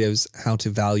teach creatives how to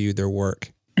value their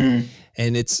work. Mm.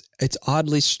 And it's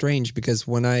oddly strange because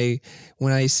when I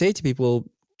say to people,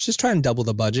 just try and double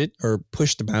the budget or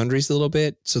push the boundaries a little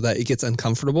bit so that it gets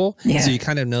uncomfortable. Yeah. So you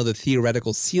kind of know the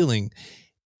theoretical ceiling.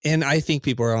 And I think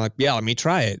people are like, yeah, let me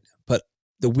try it. But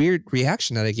the weird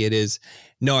reaction that I get is,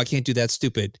 no, I can't do that.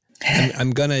 Stupid.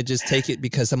 I'm going to just take it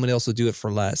because someone else will do it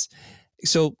for less.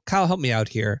 So Kyle, help me out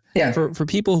here. Yeah. For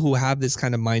people who have this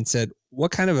kind of mindset,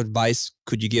 what kind of advice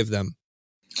could you give them?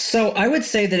 So I would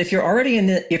say that if you're already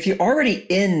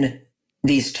in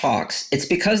these talks, it's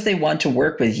because they want to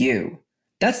work with you.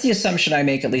 That's the assumption I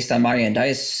make, at least on my end. I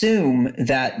assume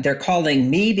that they're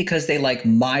calling me because they like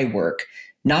my work,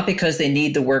 not because they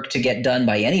need the work to get done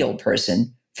by any old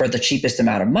person for the cheapest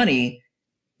amount of money,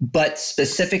 but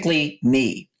specifically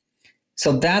me.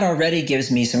 So that already gives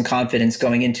me some confidence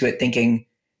going into it, thinking,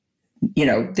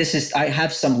 I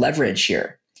have some leverage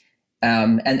here.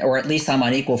 Or at least I'm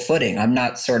on equal footing. I'm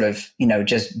not sort of,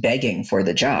 just begging for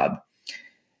the job.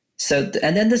 So,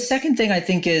 and then the second thing I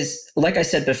think is, like I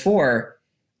said before,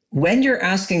 when you're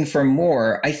asking for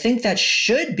more, I think that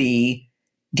should be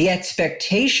the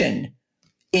expectation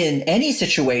in any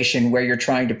situation where you're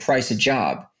trying to price a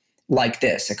job like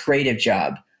this, a creative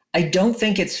job. I don't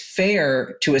think it's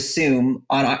fair to assume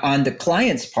on the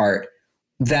client's part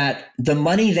that the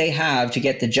money they have to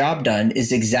get the job done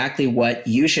is exactly what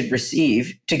you should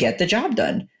receive to get the job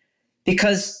done.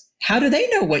 Because how do they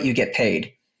know what you get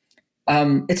paid?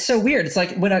 It's so weird. It's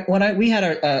like we had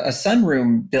a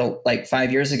sunroom built like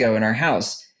 5 years ago in our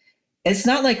house. It's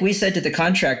not like we said to the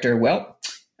contractor, well,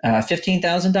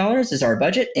 $15,000 is our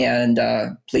budget, and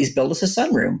please build us a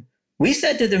sunroom. We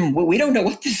said to them, well, we don't know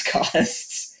what this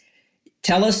costs.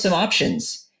 Tell us some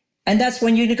options. And that's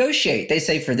when you negotiate. They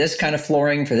say, for this kind of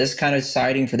flooring, for this kind of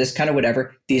siding, for this kind of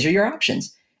whatever, these are your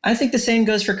options. I think the same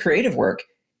goes for creative work.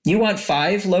 You want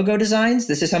 5 logo designs?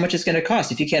 This is how much it's going to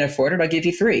cost. If you can't afford it, I'll give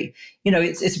you 3.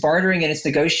 It's bartering and it's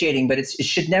negotiating, but it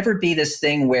should never be this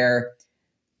thing where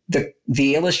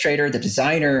the illustrator, the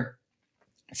designer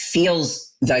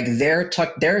feels like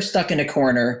they're stuck in a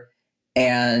corner,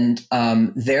 and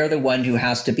they're the one who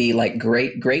has to be like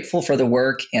grateful for the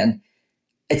work. And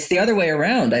it's the other way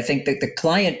around. I think that the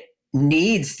client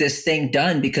needs this thing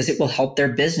done because it will help their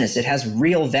business. It has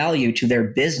real value to their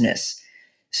business.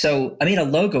 So, I mean, a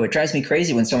logo, it drives me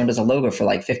crazy when someone does a logo for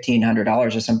like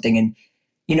 $1,500 or something.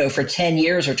 And, for 10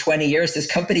 years or 20 years, this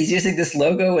company's using this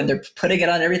logo and they're putting it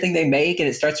on everything they make, and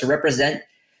it starts to represent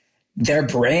their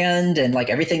brand and like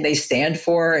everything they stand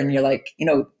for. And you're like,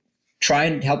 try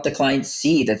and help the client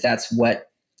see that that's what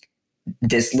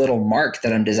this little mark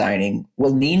that I'm designing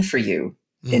will mean for you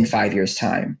in 5 years'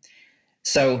 time.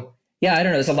 So, yeah, I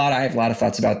don't know. I have a lot of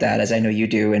thoughts about that, as I know you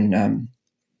do. And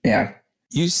yeah.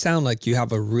 You sound like you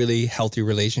have a really healthy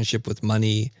relationship with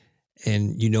money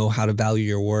and you know how to value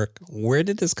your work. Where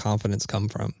did this confidence come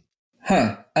from?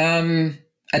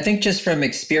 I think just from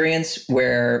experience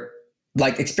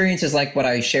experiences like what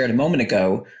I shared a moment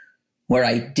ago, where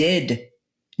I did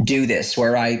do this,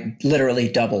 where I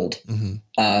literally doubled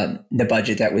the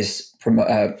budget that was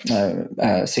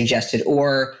suggested,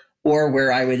 or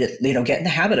where I would get in the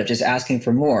habit of just asking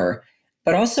for more.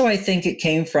 But also, I think it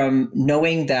came from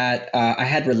knowing that I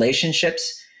had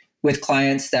relationships with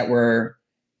clients that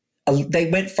they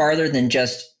went farther than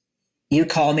just, you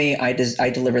call me, I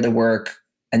deliver the work,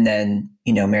 and then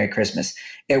Merry Christmas.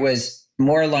 It was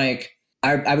more like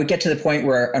I would get to the point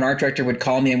where an art director would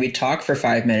call me and we'd talk for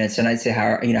 5 minutes, and I'd say,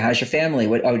 how's your family?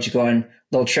 Did you go on a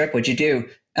little trip? What'd you do?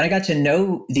 And I got to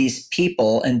know these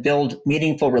people and build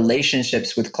meaningful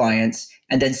relationships with clients,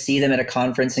 and then see them at a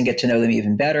conference and get to know them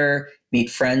even better, meet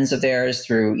friends of theirs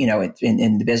through,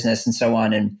 in the business and so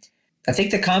on. And I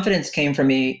think the confidence came from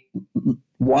me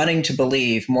wanting to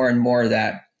believe more and more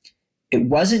that it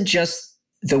wasn't just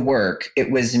the work,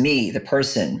 it was me, the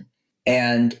person,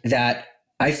 and that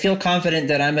I feel confident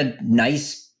that I'm a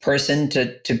nice person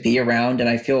to be around, and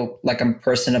I feel like I'm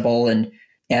personable and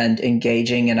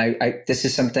engaging, and I this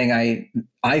is something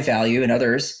I value in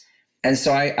others. And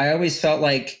so I always felt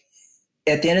like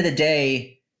at the end of the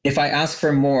day, if I ask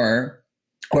for more,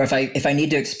 or if I need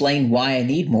to explain why I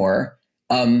need more,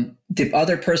 the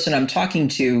other person I'm talking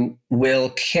to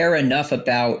will care enough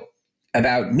about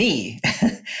me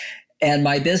and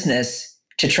my business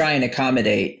to try and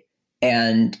accommodate,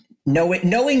 and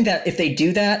knowing that if they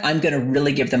do that, I'm going to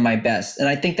really give them my best. And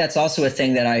I think that's also a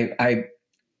thing that I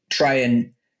try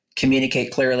and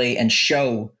communicate clearly and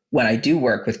show when I do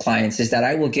work with clients is that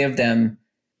I will give them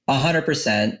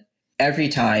 100% every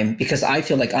time because I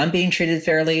feel like I'm being treated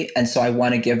fairly. And so I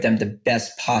want to give them the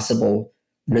best possible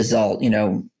result,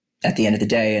 at the end of the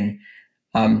day. And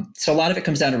so a lot of it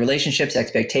comes down to relationships,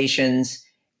 expectations,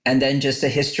 and then just a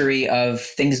history of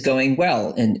things going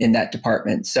well in that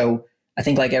department. So I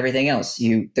think like everything else,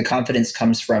 the confidence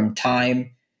comes from time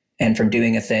and from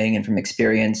doing a thing and from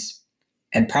experience.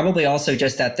 And probably also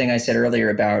just that thing I said earlier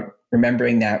about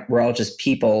remembering that we're all just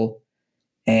people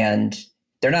and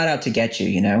they're not out to get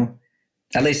you,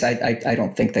 At least I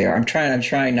don't think they are. I'm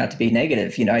trying not to be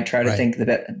negative. I try to think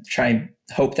try and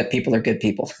hope that people are good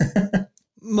people.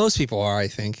 Most people are, I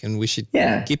think, and we should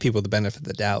give people the benefit of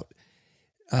the doubt.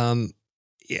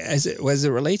 As it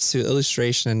relates to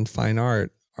illustration and fine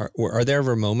art, are there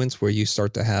ever moments where you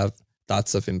start to have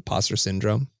thoughts of imposter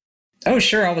syndrome? Oh,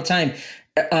 sure, all the time.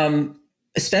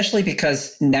 Especially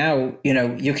because now,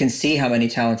 you can see how many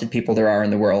talented people there are in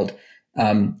the world.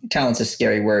 Talent's a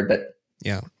scary word, but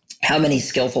how many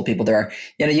skillful people there are.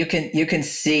 You can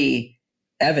see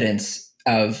evidence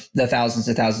of the thousands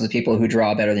and thousands of people who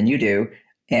draw better than you do.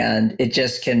 And it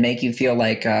just can make you feel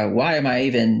like, why am I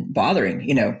even bothering?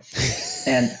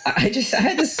 And I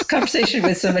had this conversation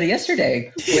with somebody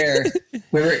yesterday where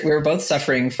we were both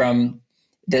suffering from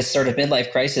this sort of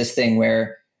midlife crisis thing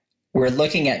where we're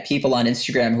looking at people on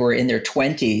Instagram who are in their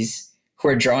 20s who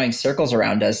are drawing circles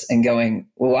around us and going,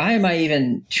 well, why am I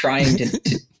even trying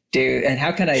to do, and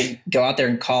how can I go out there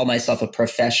and call myself a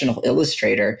professional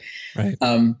illustrator? Right.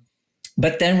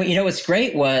 But then, what's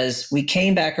great was we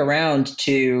came back around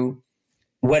to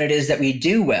what it is that we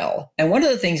do well. And one of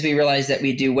the things we realized that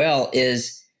we do well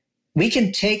is we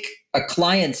can take a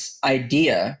client's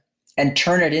idea and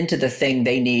turn it into the thing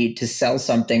they need to sell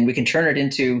something. We can turn it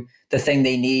into the thing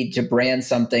they need to brand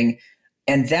something.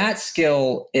 And that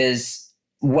skill is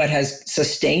what has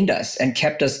sustained us and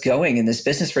kept us going in this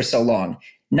business for so long.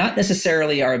 Not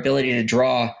necessarily our ability to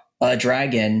draw a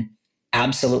dragon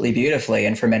absolutely beautifully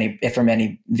and from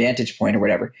any vantage point or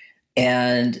whatever.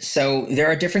 And so there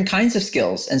are different kinds of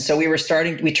skills. And so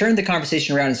we turned the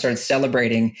conversation around and started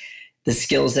celebrating the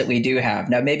skills that we do have.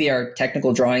 Now, maybe our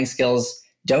technical drawing skills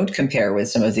don't compare with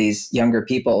some of these younger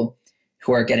people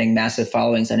who are getting massive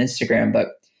followings on Instagram. But,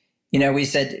 we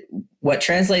said what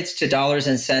translates to dollars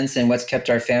and cents and what's kept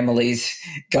our families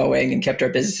going and kept our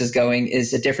businesses going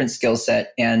is a different skill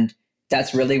set. And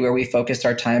that's really where we focused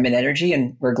our time and energy.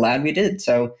 And we're glad we did.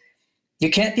 So you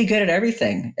can't be good at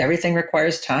everything. Everything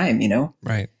requires time,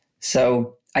 Right.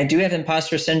 So I do have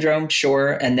imposter syndrome,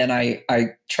 sure. And then I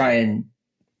try and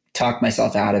talk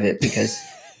myself out of it because,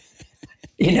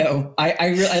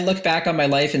 I look back on my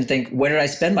life and think, where did I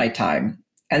spend my time?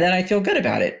 And then I feel good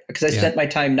about it because I spent my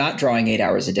time not drawing 8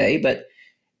 hours a day, but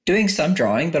doing some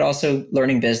drawing, but also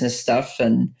learning business stuff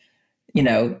and,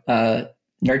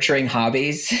 nurturing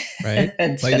hobbies right.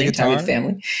 and spending time with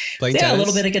family. Playing tennis? A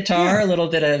little bit of guitar, a little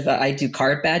bit of, I do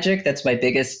card magic. That's my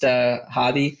biggest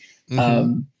hobby.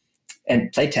 And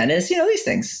play tennis, these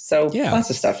things. So lots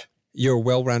of stuff. You're a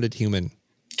well-rounded human.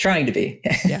 Trying to be.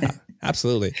 Yeah,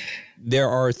 absolutely. There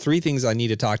are 3 things I need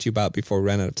to talk to you about before we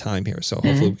run out of time here. So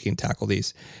hopefully we can tackle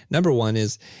these. Number one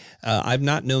is I've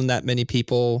not known that many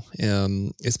people,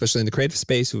 especially in the creative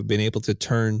space, who have been able to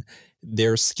turn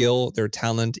their skill, their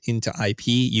talent into IP.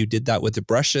 You did that with the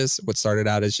brushes. What started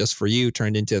out as just for you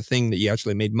turned into a thing that you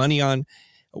actually made money on.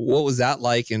 What was that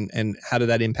like and how did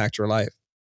that impact your life?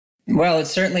 Well,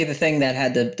 it's certainly the thing that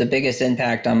had the biggest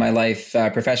impact on my life,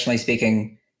 professionally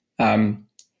speaking.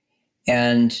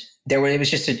 And it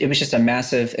was just a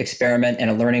massive experiment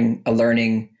and a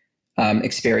learning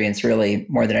experience, really,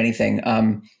 more than anything.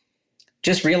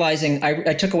 Just realizing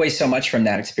I took away so much from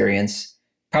that experience.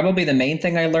 Probably the main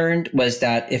thing I learned was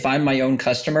that if I'm my own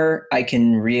customer, I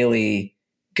can really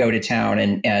go to town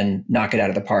and knock it out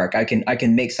of the park. I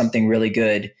can make something really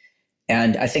good.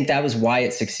 And I think that was why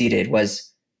it succeeded was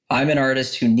I'm an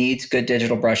artist who needs good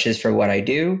digital brushes for what I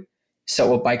do.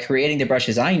 So by creating the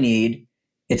brushes I need,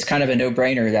 it's kind of a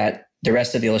no-brainer that the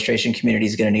rest of the illustration community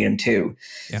is going to need them too.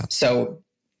 Yeah. So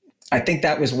I think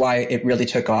that was why it really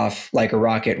took off like a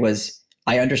rocket was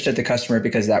I understood the customer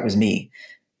because that was me.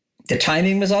 The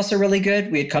timing was also really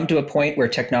good. We had come to a point where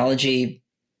technology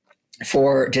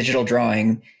for digital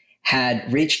drawing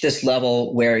had reached this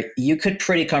level where you could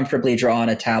pretty comfortably draw on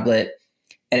a tablet.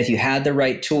 And if you had the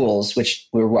right tools, which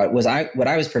were what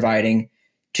I was providing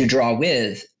to draw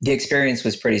with, the experience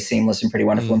was pretty seamless and pretty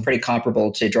wonderful and pretty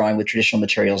comparable to drawing with traditional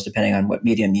materials, depending on what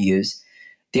medium you use.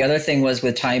 The other thing was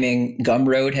with timing,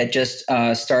 Gumroad had just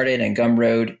started, and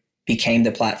Gumroad became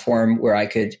the platform where I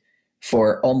could,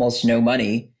 for almost no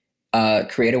money,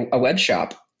 create a web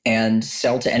shop. and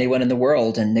sell to anyone in the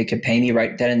world. And they could pay me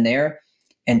right then and there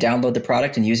and download the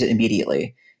product and use it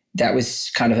immediately. That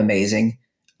was kind of amazing.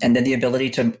 And then the ability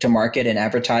to market and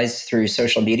advertise through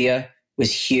social media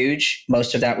was huge.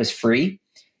 Most of that was free.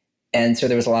 And so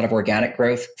there was a lot of organic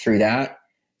growth through that.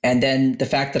 And then the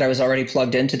fact that I was already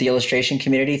plugged into the illustration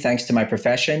community, thanks to my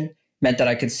profession, meant that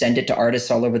I could send it to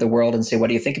artists all over the world and say, what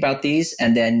do you think about these?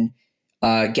 And then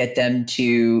get them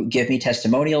to give me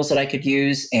testimonials that I could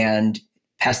use and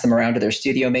pass them around to their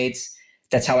studio mates.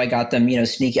 That's how I got them, I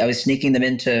was sneaking them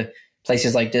into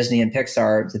places like Disney and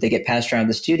Pixar that they get passed around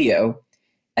the studio.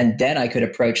 And then I could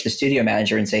approach the studio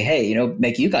manager and say, hey,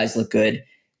 make you guys look good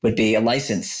would be a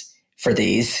license for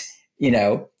these,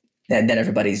 and then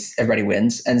everybody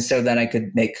wins. And so then I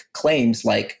could make claims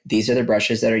like these are the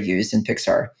brushes that are used in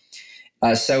Pixar.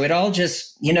 So it all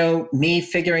just, me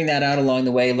figuring that out along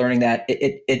the way, learning that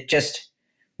it just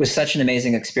was such an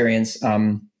amazing experience.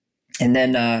 And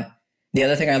then the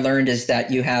other thing I learned is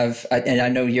that you have, and I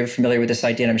know you're familiar with this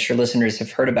idea, and I'm sure listeners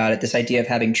have heard about it, this idea of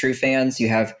having true fans. You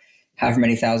have however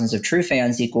many thousands of true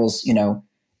fans equals,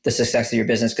 the success of your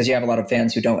business, because you have a lot of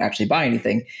fans who don't actually buy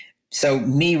anything. So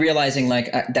me realizing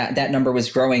that number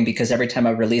was growing because every time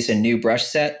I would release a new brush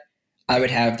set, I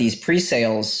would have these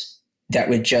pre-sales that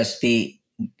would just be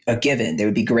a given. They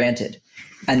would be granted.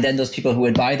 And then those people who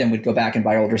would buy them would go back and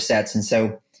buy older sets. And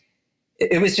so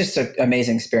it was just an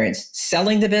amazing experience.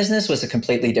 Selling the business was a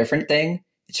completely different thing.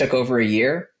 It took over a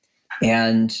year,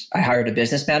 and I hired a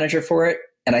business manager for it.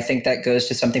 And I think that goes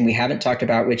to something we haven't talked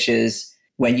about, which is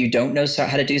when you don't know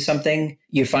how to do something,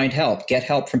 you find help, get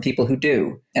help from people who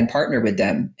do, and partner with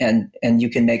them. And you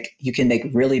can make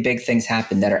really big things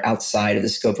happen that are outside of the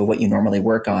scope of what you normally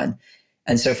work on.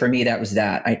 And so for me, that was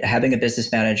that. Having a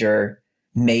business manager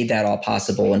made that all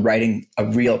possible, and writing a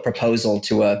real proposal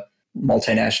to a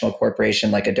multinational corporation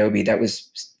like Adobe, that was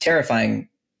a terrifying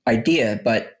idea,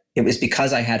 but it was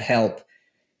because I had help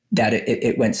that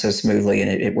it went so smoothly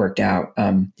and it worked out.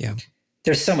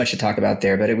 There's so much to talk about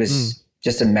there, but it was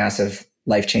just a massive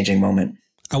life-changing moment.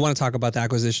 I want to talk about the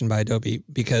acquisition by Adobe,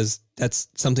 because that's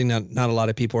something that not a lot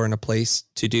of people are in a place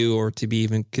to do or to be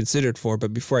even considered for.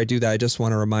 But before I do that, I just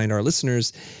want to remind our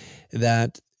listeners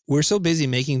that we're so busy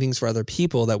making things for other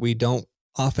people that we don't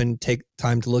often take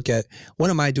time to look at, what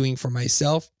am I doing for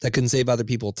myself that can save other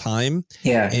people time?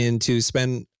 And to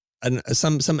spend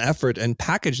some effort and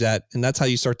package that. And that's how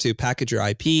you start to package your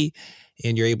IP,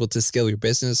 and you're able to scale your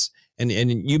business. And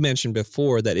you mentioned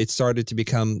before that it started to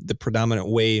become the predominant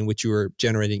way in which you were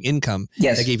generating income.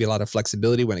 Yes. That gave you a lot of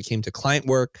flexibility when it came to client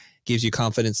work, gives you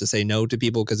confidence to say no to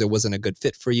people because it wasn't a good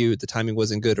fit for you, the timing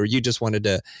wasn't good, or you just wanted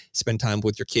to spend time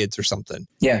with your kids or something.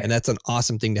 Yeah. And that's an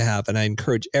awesome thing to have. And I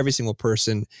encourage every single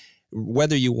person,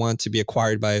 whether you want to be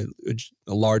acquired by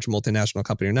a large multinational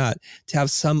company or not, to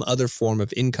have some other form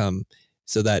of income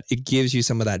so that it gives you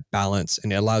some of that balance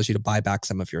and it allows you to buy back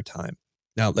some of your time.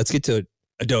 Now, let's get to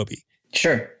Adobe.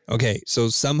 Sure. Okay. So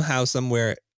somehow,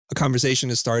 somewhere, a conversation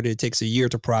has started. It takes a year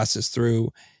to process through.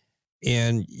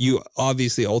 And you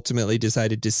obviously ultimately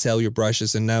decided to sell your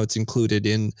brushes, and now it's included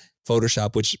in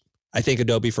Photoshop, which I thank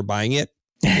Adobe for buying it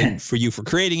and for you for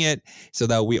creating it so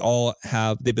that we all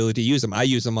have the ability to use them. I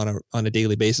use them on a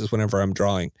daily basis whenever I'm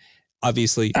drawing.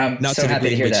 Obviously, not so to the happy to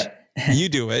degree hear in which that. you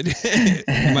do it,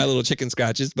 my little chicken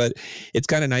scratches, but it's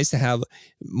kind of nice to have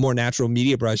more natural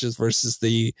media brushes versus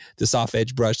the soft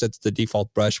edge brush that's the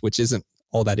default brush, which isn't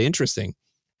all that interesting.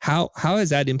 How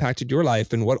has that impacted your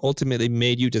life, and what ultimately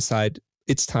made you decide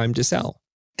it's time to sell?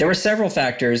 There were several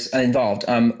factors involved.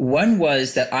 One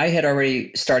was that I had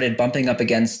already started bumping up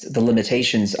against the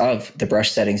limitations of the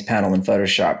brush settings panel in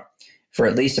Photoshop for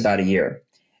at least about a year.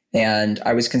 And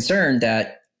I was concerned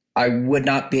that I would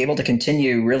not be able to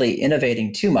continue really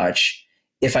innovating too much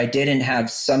if I didn't have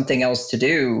something else to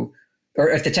do, or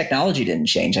if the technology didn't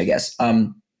change, I guess.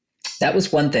 That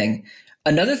was one thing.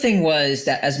 Another thing was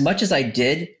that as much as I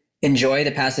did enjoy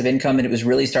the passive income and it was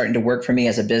really starting to work for me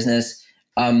as a business,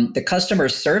 the customer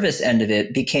service end of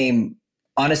it became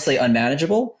honestly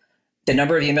unmanageable. The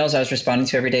number of emails I was responding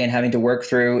to every day and having to work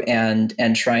through and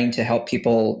trying to help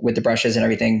people with the brushes and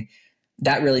everything,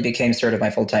 that really became sort of my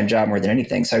full-time job more than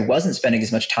anything. So I wasn't spending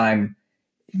as much time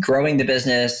growing the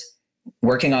business,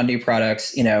 working on new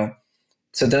products,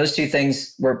 So those two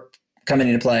things were coming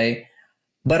into play.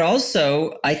 But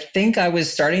also, I think I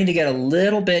was starting to get a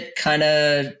little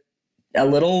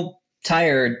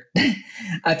tired.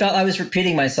 I felt I was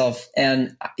repeating myself.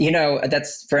 And,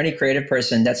 that's for any creative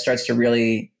person, that starts to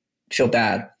really feel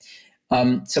bad.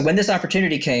 So when this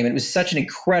opportunity came, it was such an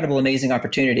incredible, amazing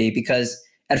opportunity because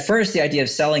at first, the idea of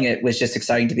selling it was just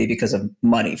exciting to me because of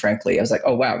money, frankly. I was like,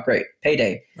 oh, wow, great,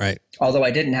 payday. Right. Although I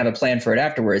didn't have a plan for it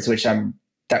afterwards,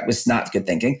 that was not good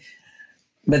thinking.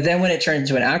 But then when it turned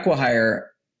into an acqui-hire,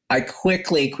 I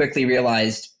quickly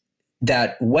realized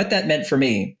that what that meant for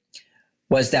me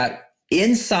was that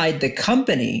inside the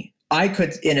company, I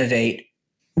could innovate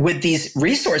with these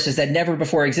resources that never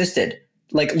before existed,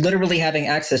 like literally having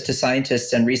access to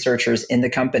scientists and researchers in the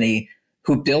company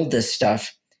who build this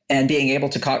stuff and being able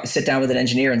to sit down with an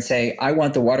engineer and say, I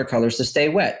want the watercolors to stay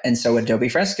wet. And so Adobe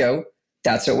Fresco,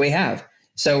 that's what we have.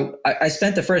 So I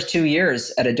spent the first 2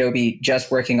 years at Adobe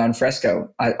just working on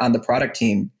Fresco on the product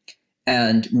team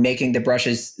and making the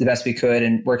brushes the best we could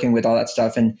and working with all that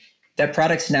stuff. And that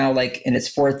product's now like in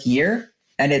its 4th year.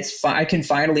 And I can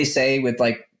finally say with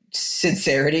like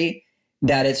sincerity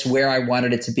that it's where I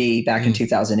wanted it to be back in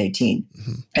 2018.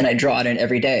 Mm-hmm. And I draw it in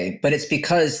every day. But it's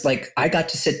because like I got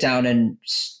to sit down and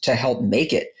to help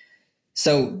make it.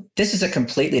 So this is a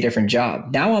completely different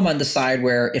job. Now I'm on the side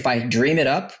where if I dream it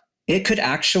up, it could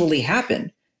actually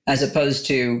happen, as opposed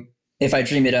to if I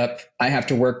dream it up, I have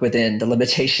to work within the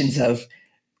limitations of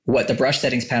what the brush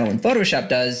settings panel in Photoshop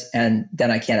does, and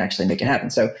then I can't actually make it happen.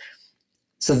 So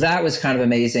that was kind of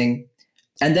amazing.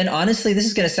 And then honestly, this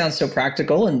is going to sound so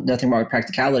practical and nothing wrong with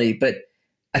practicality, but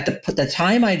at the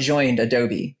time I joined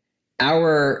Adobe,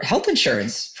 our health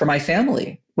insurance for my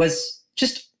family was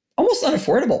just almost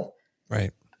unaffordable.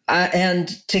 Right. And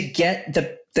to get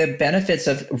the benefits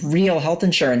of real health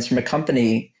insurance from a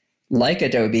company like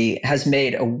Adobe has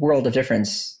made a world of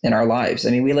difference in our lives. I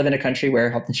mean, we live in a country where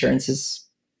health insurance is,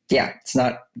 it's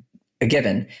not a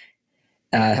given.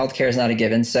 Healthcare is not a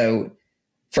given. So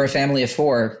for a family of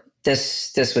 4,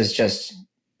 this was just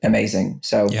amazing.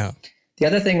 So the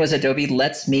other thing was Adobe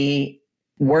lets me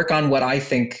work on what I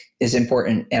think is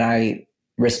important, and I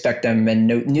respect them.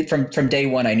 And from day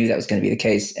one, I knew that was going to be the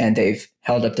case, and they've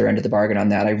held up their end of the bargain on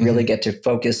that. I really get to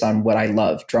focus on what I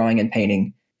love, drawing and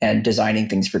painting, and designing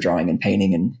things for drawing and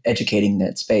painting and educating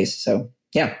that space. So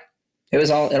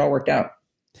it all worked out.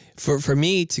 For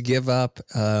me to give up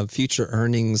future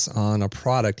earnings on a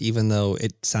product, even though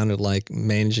it sounded like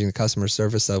managing the customer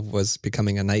service of was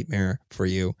becoming a nightmare for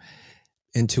you,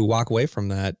 and to walk away from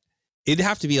that, it'd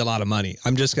have to be a lot of money.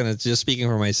 I'm just speaking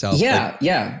for myself.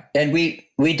 Yeah. And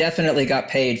we definitely got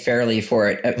paid fairly for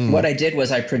it. What I did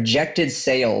was I projected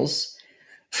sales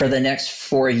for the next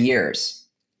 4 years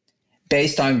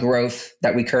based on growth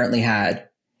that we currently had.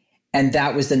 And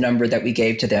that was the number that we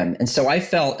gave to them. And so I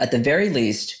felt at the very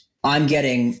least, I'm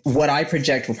getting what I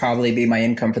project will probably be my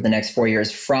income for the next 4 years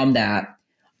from that,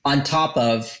 on top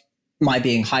of my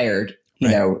being hired,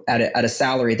 at a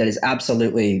salary that is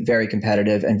absolutely very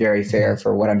competitive and very fair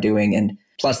for what I'm doing. And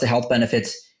plus the health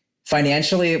benefits.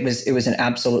 Financially, it was an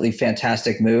absolutely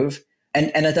fantastic move. And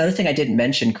another thing I didn't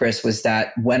mention, Chris, was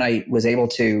that when I was able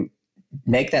to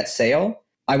make that sale,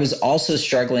 I was also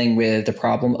struggling with the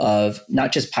problem of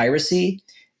not just piracy,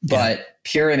 but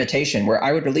pure imitation, where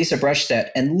I would release a brush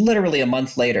set and literally a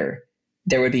month later,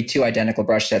 there would be 2 identical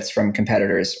brush sets from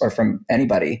competitors or from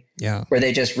anybody, where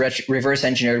they just reverse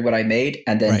engineered what I made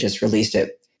and then just released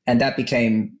it. And that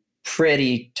became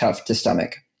pretty tough to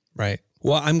stomach. Right.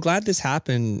 Well, I'm glad this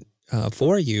happened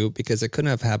for you, because it couldn't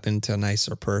have happened to a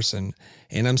nicer person.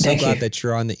 And I'm so glad that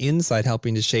you're on the inside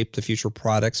helping to shape the future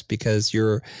products, because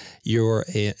you're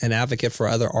an advocate for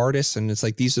other artists. And it's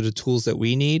like, these are the tools that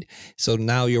we need. So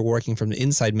now you're working from the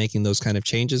inside, making those kind of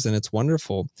changes, and it's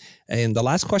wonderful. And the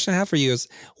last question I have for you is,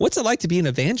 what's it like to be an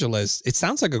evangelist? It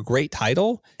sounds like a great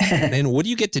title. And what do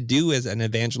you get to do as an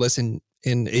evangelist? And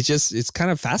it's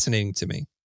kind of fascinating to me.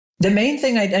 The main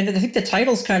thing, I think the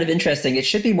title's kind of interesting. It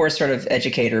should be more sort of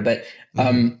educator, but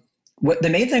what the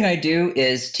main thing I do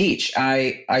is teach.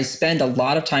 I spend a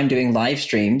lot of time doing live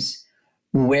streams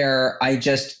where I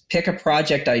just pick a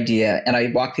project idea and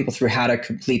I walk people through how to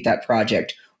complete that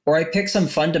project. Or I pick some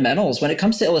fundamentals. When it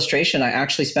comes to illustration, I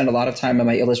actually spend a lot of time on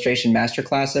my illustration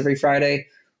masterclass every Friday,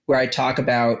 where I talk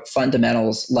about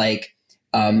fundamentals like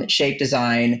shape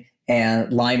design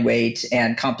and line weight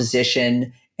and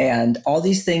composition and all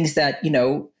these things that,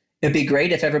 it'd be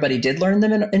great if everybody did learn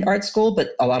them in art school, but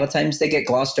a lot of times they get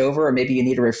glossed over, or maybe you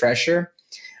need a refresher.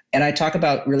 And I talk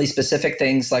about really specific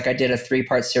things, like I did a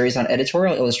 3-part series on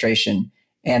editorial illustration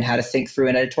and how to think through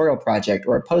an editorial project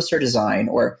or a poster design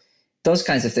or those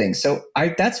kinds of things. So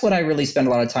that's what I really spend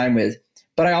a lot of time with.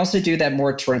 But I also do that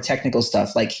more toward technical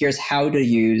stuff, like here's how to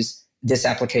use this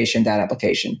application, that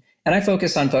application. And I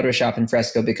focus on Photoshop and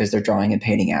Fresco because they're drawing and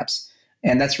painting apps.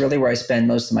 And that's really where I spend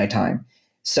most of my time.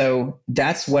 So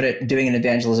that's what doing an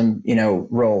evangelism,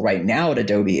 role right now at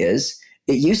Adobe is.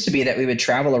 it used to be that we would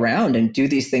travel around and do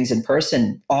these things in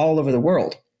person all over the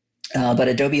world. But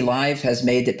Adobe Live has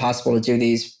made it possible to do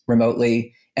these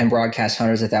remotely and broadcast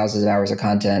hundreds of thousands of hours of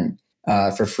content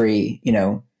for free,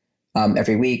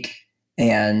 every week.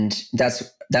 And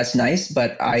that's nice.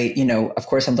 But of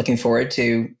course, I'm looking forward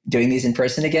to doing these in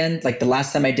person again. Like the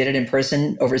last time I did it in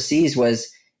person overseas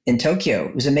was in Tokyo.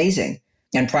 It was amazing.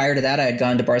 And prior to that, I had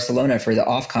gone to Barcelona for the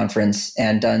OFF conference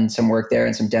and done some work there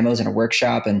and some demos and a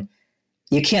workshop. And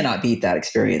you cannot beat that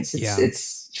experience.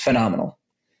 It's phenomenal.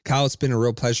 Kyle, it's been a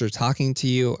real pleasure talking to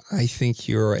you. I think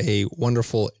you're a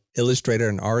wonderful illustrator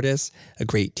and artist, a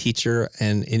great teacher,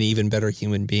 and an even better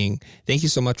human being. Thank you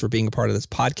so much for being a part of this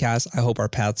podcast. I hope our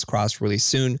paths cross really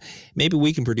soon. Maybe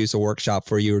we can produce a workshop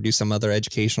for you or do some other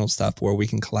educational stuff where we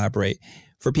can collaborate.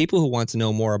 For people who want to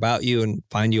know more about you and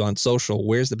find you on social,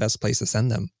 where's the best place to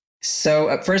send them?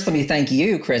 So first, let me thank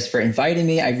you, Chris, for inviting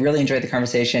me. I really enjoyed the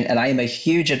conversation, and I am a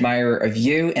huge admirer of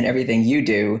you and everything you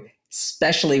do,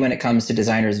 especially when it comes to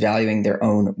designers valuing their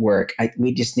own work.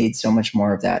 We just need so much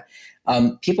more of that.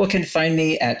 People can find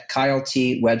me at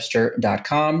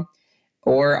kyletwebster.com,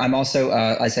 or I'm also,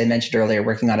 as I mentioned earlier,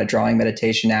 working on a drawing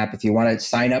meditation app. If you want to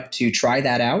sign up to try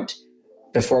that out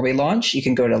before we launch, you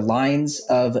can go to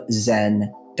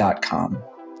linesofzen.com.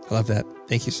 I love that.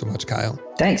 Thank you so much, Kyle.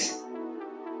 Thanks.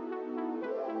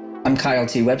 I'm Kyle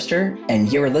T. Webster,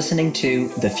 and you're listening to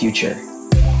The Future.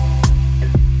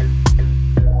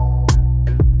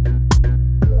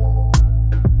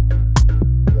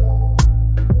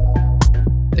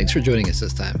 Thanks for joining us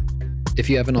this time. If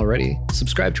you haven't already,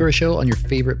 subscribe to our show on your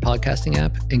favorite podcasting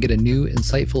app and get a new,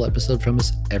 insightful episode from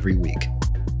us every week.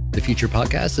 The Future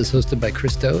Podcast is hosted by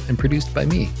Chris Doe and produced by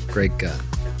me, Greg Gunn.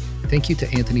 Thank you to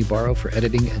Anthony Barrow for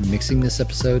editing and mixing this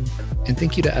episode, and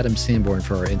thank you to Adam Sanborn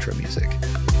for our intro music.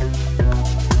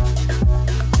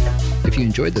 If you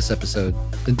enjoyed this episode,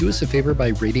 then do us a favor by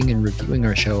rating and reviewing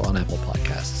our show on Apple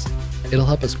Podcasts. It'll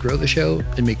help us grow the show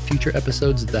and make future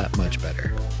episodes that much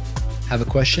better. Have a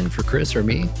question for Chris or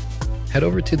me? Head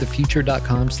over to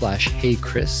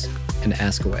thefuture.com/heychris and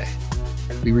ask away.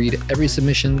 We read every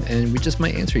submission and we just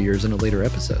might answer yours in a later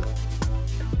episode.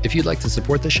 If you'd like to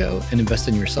support the show and invest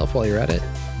in yourself while you're at it,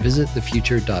 visit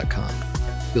thefuture.com.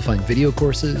 You'll find video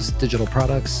courses, digital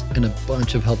products, and a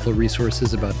bunch of helpful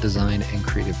resources about design and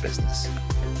creative business.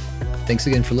 Thanks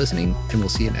again for listening, and we'll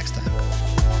see you next time.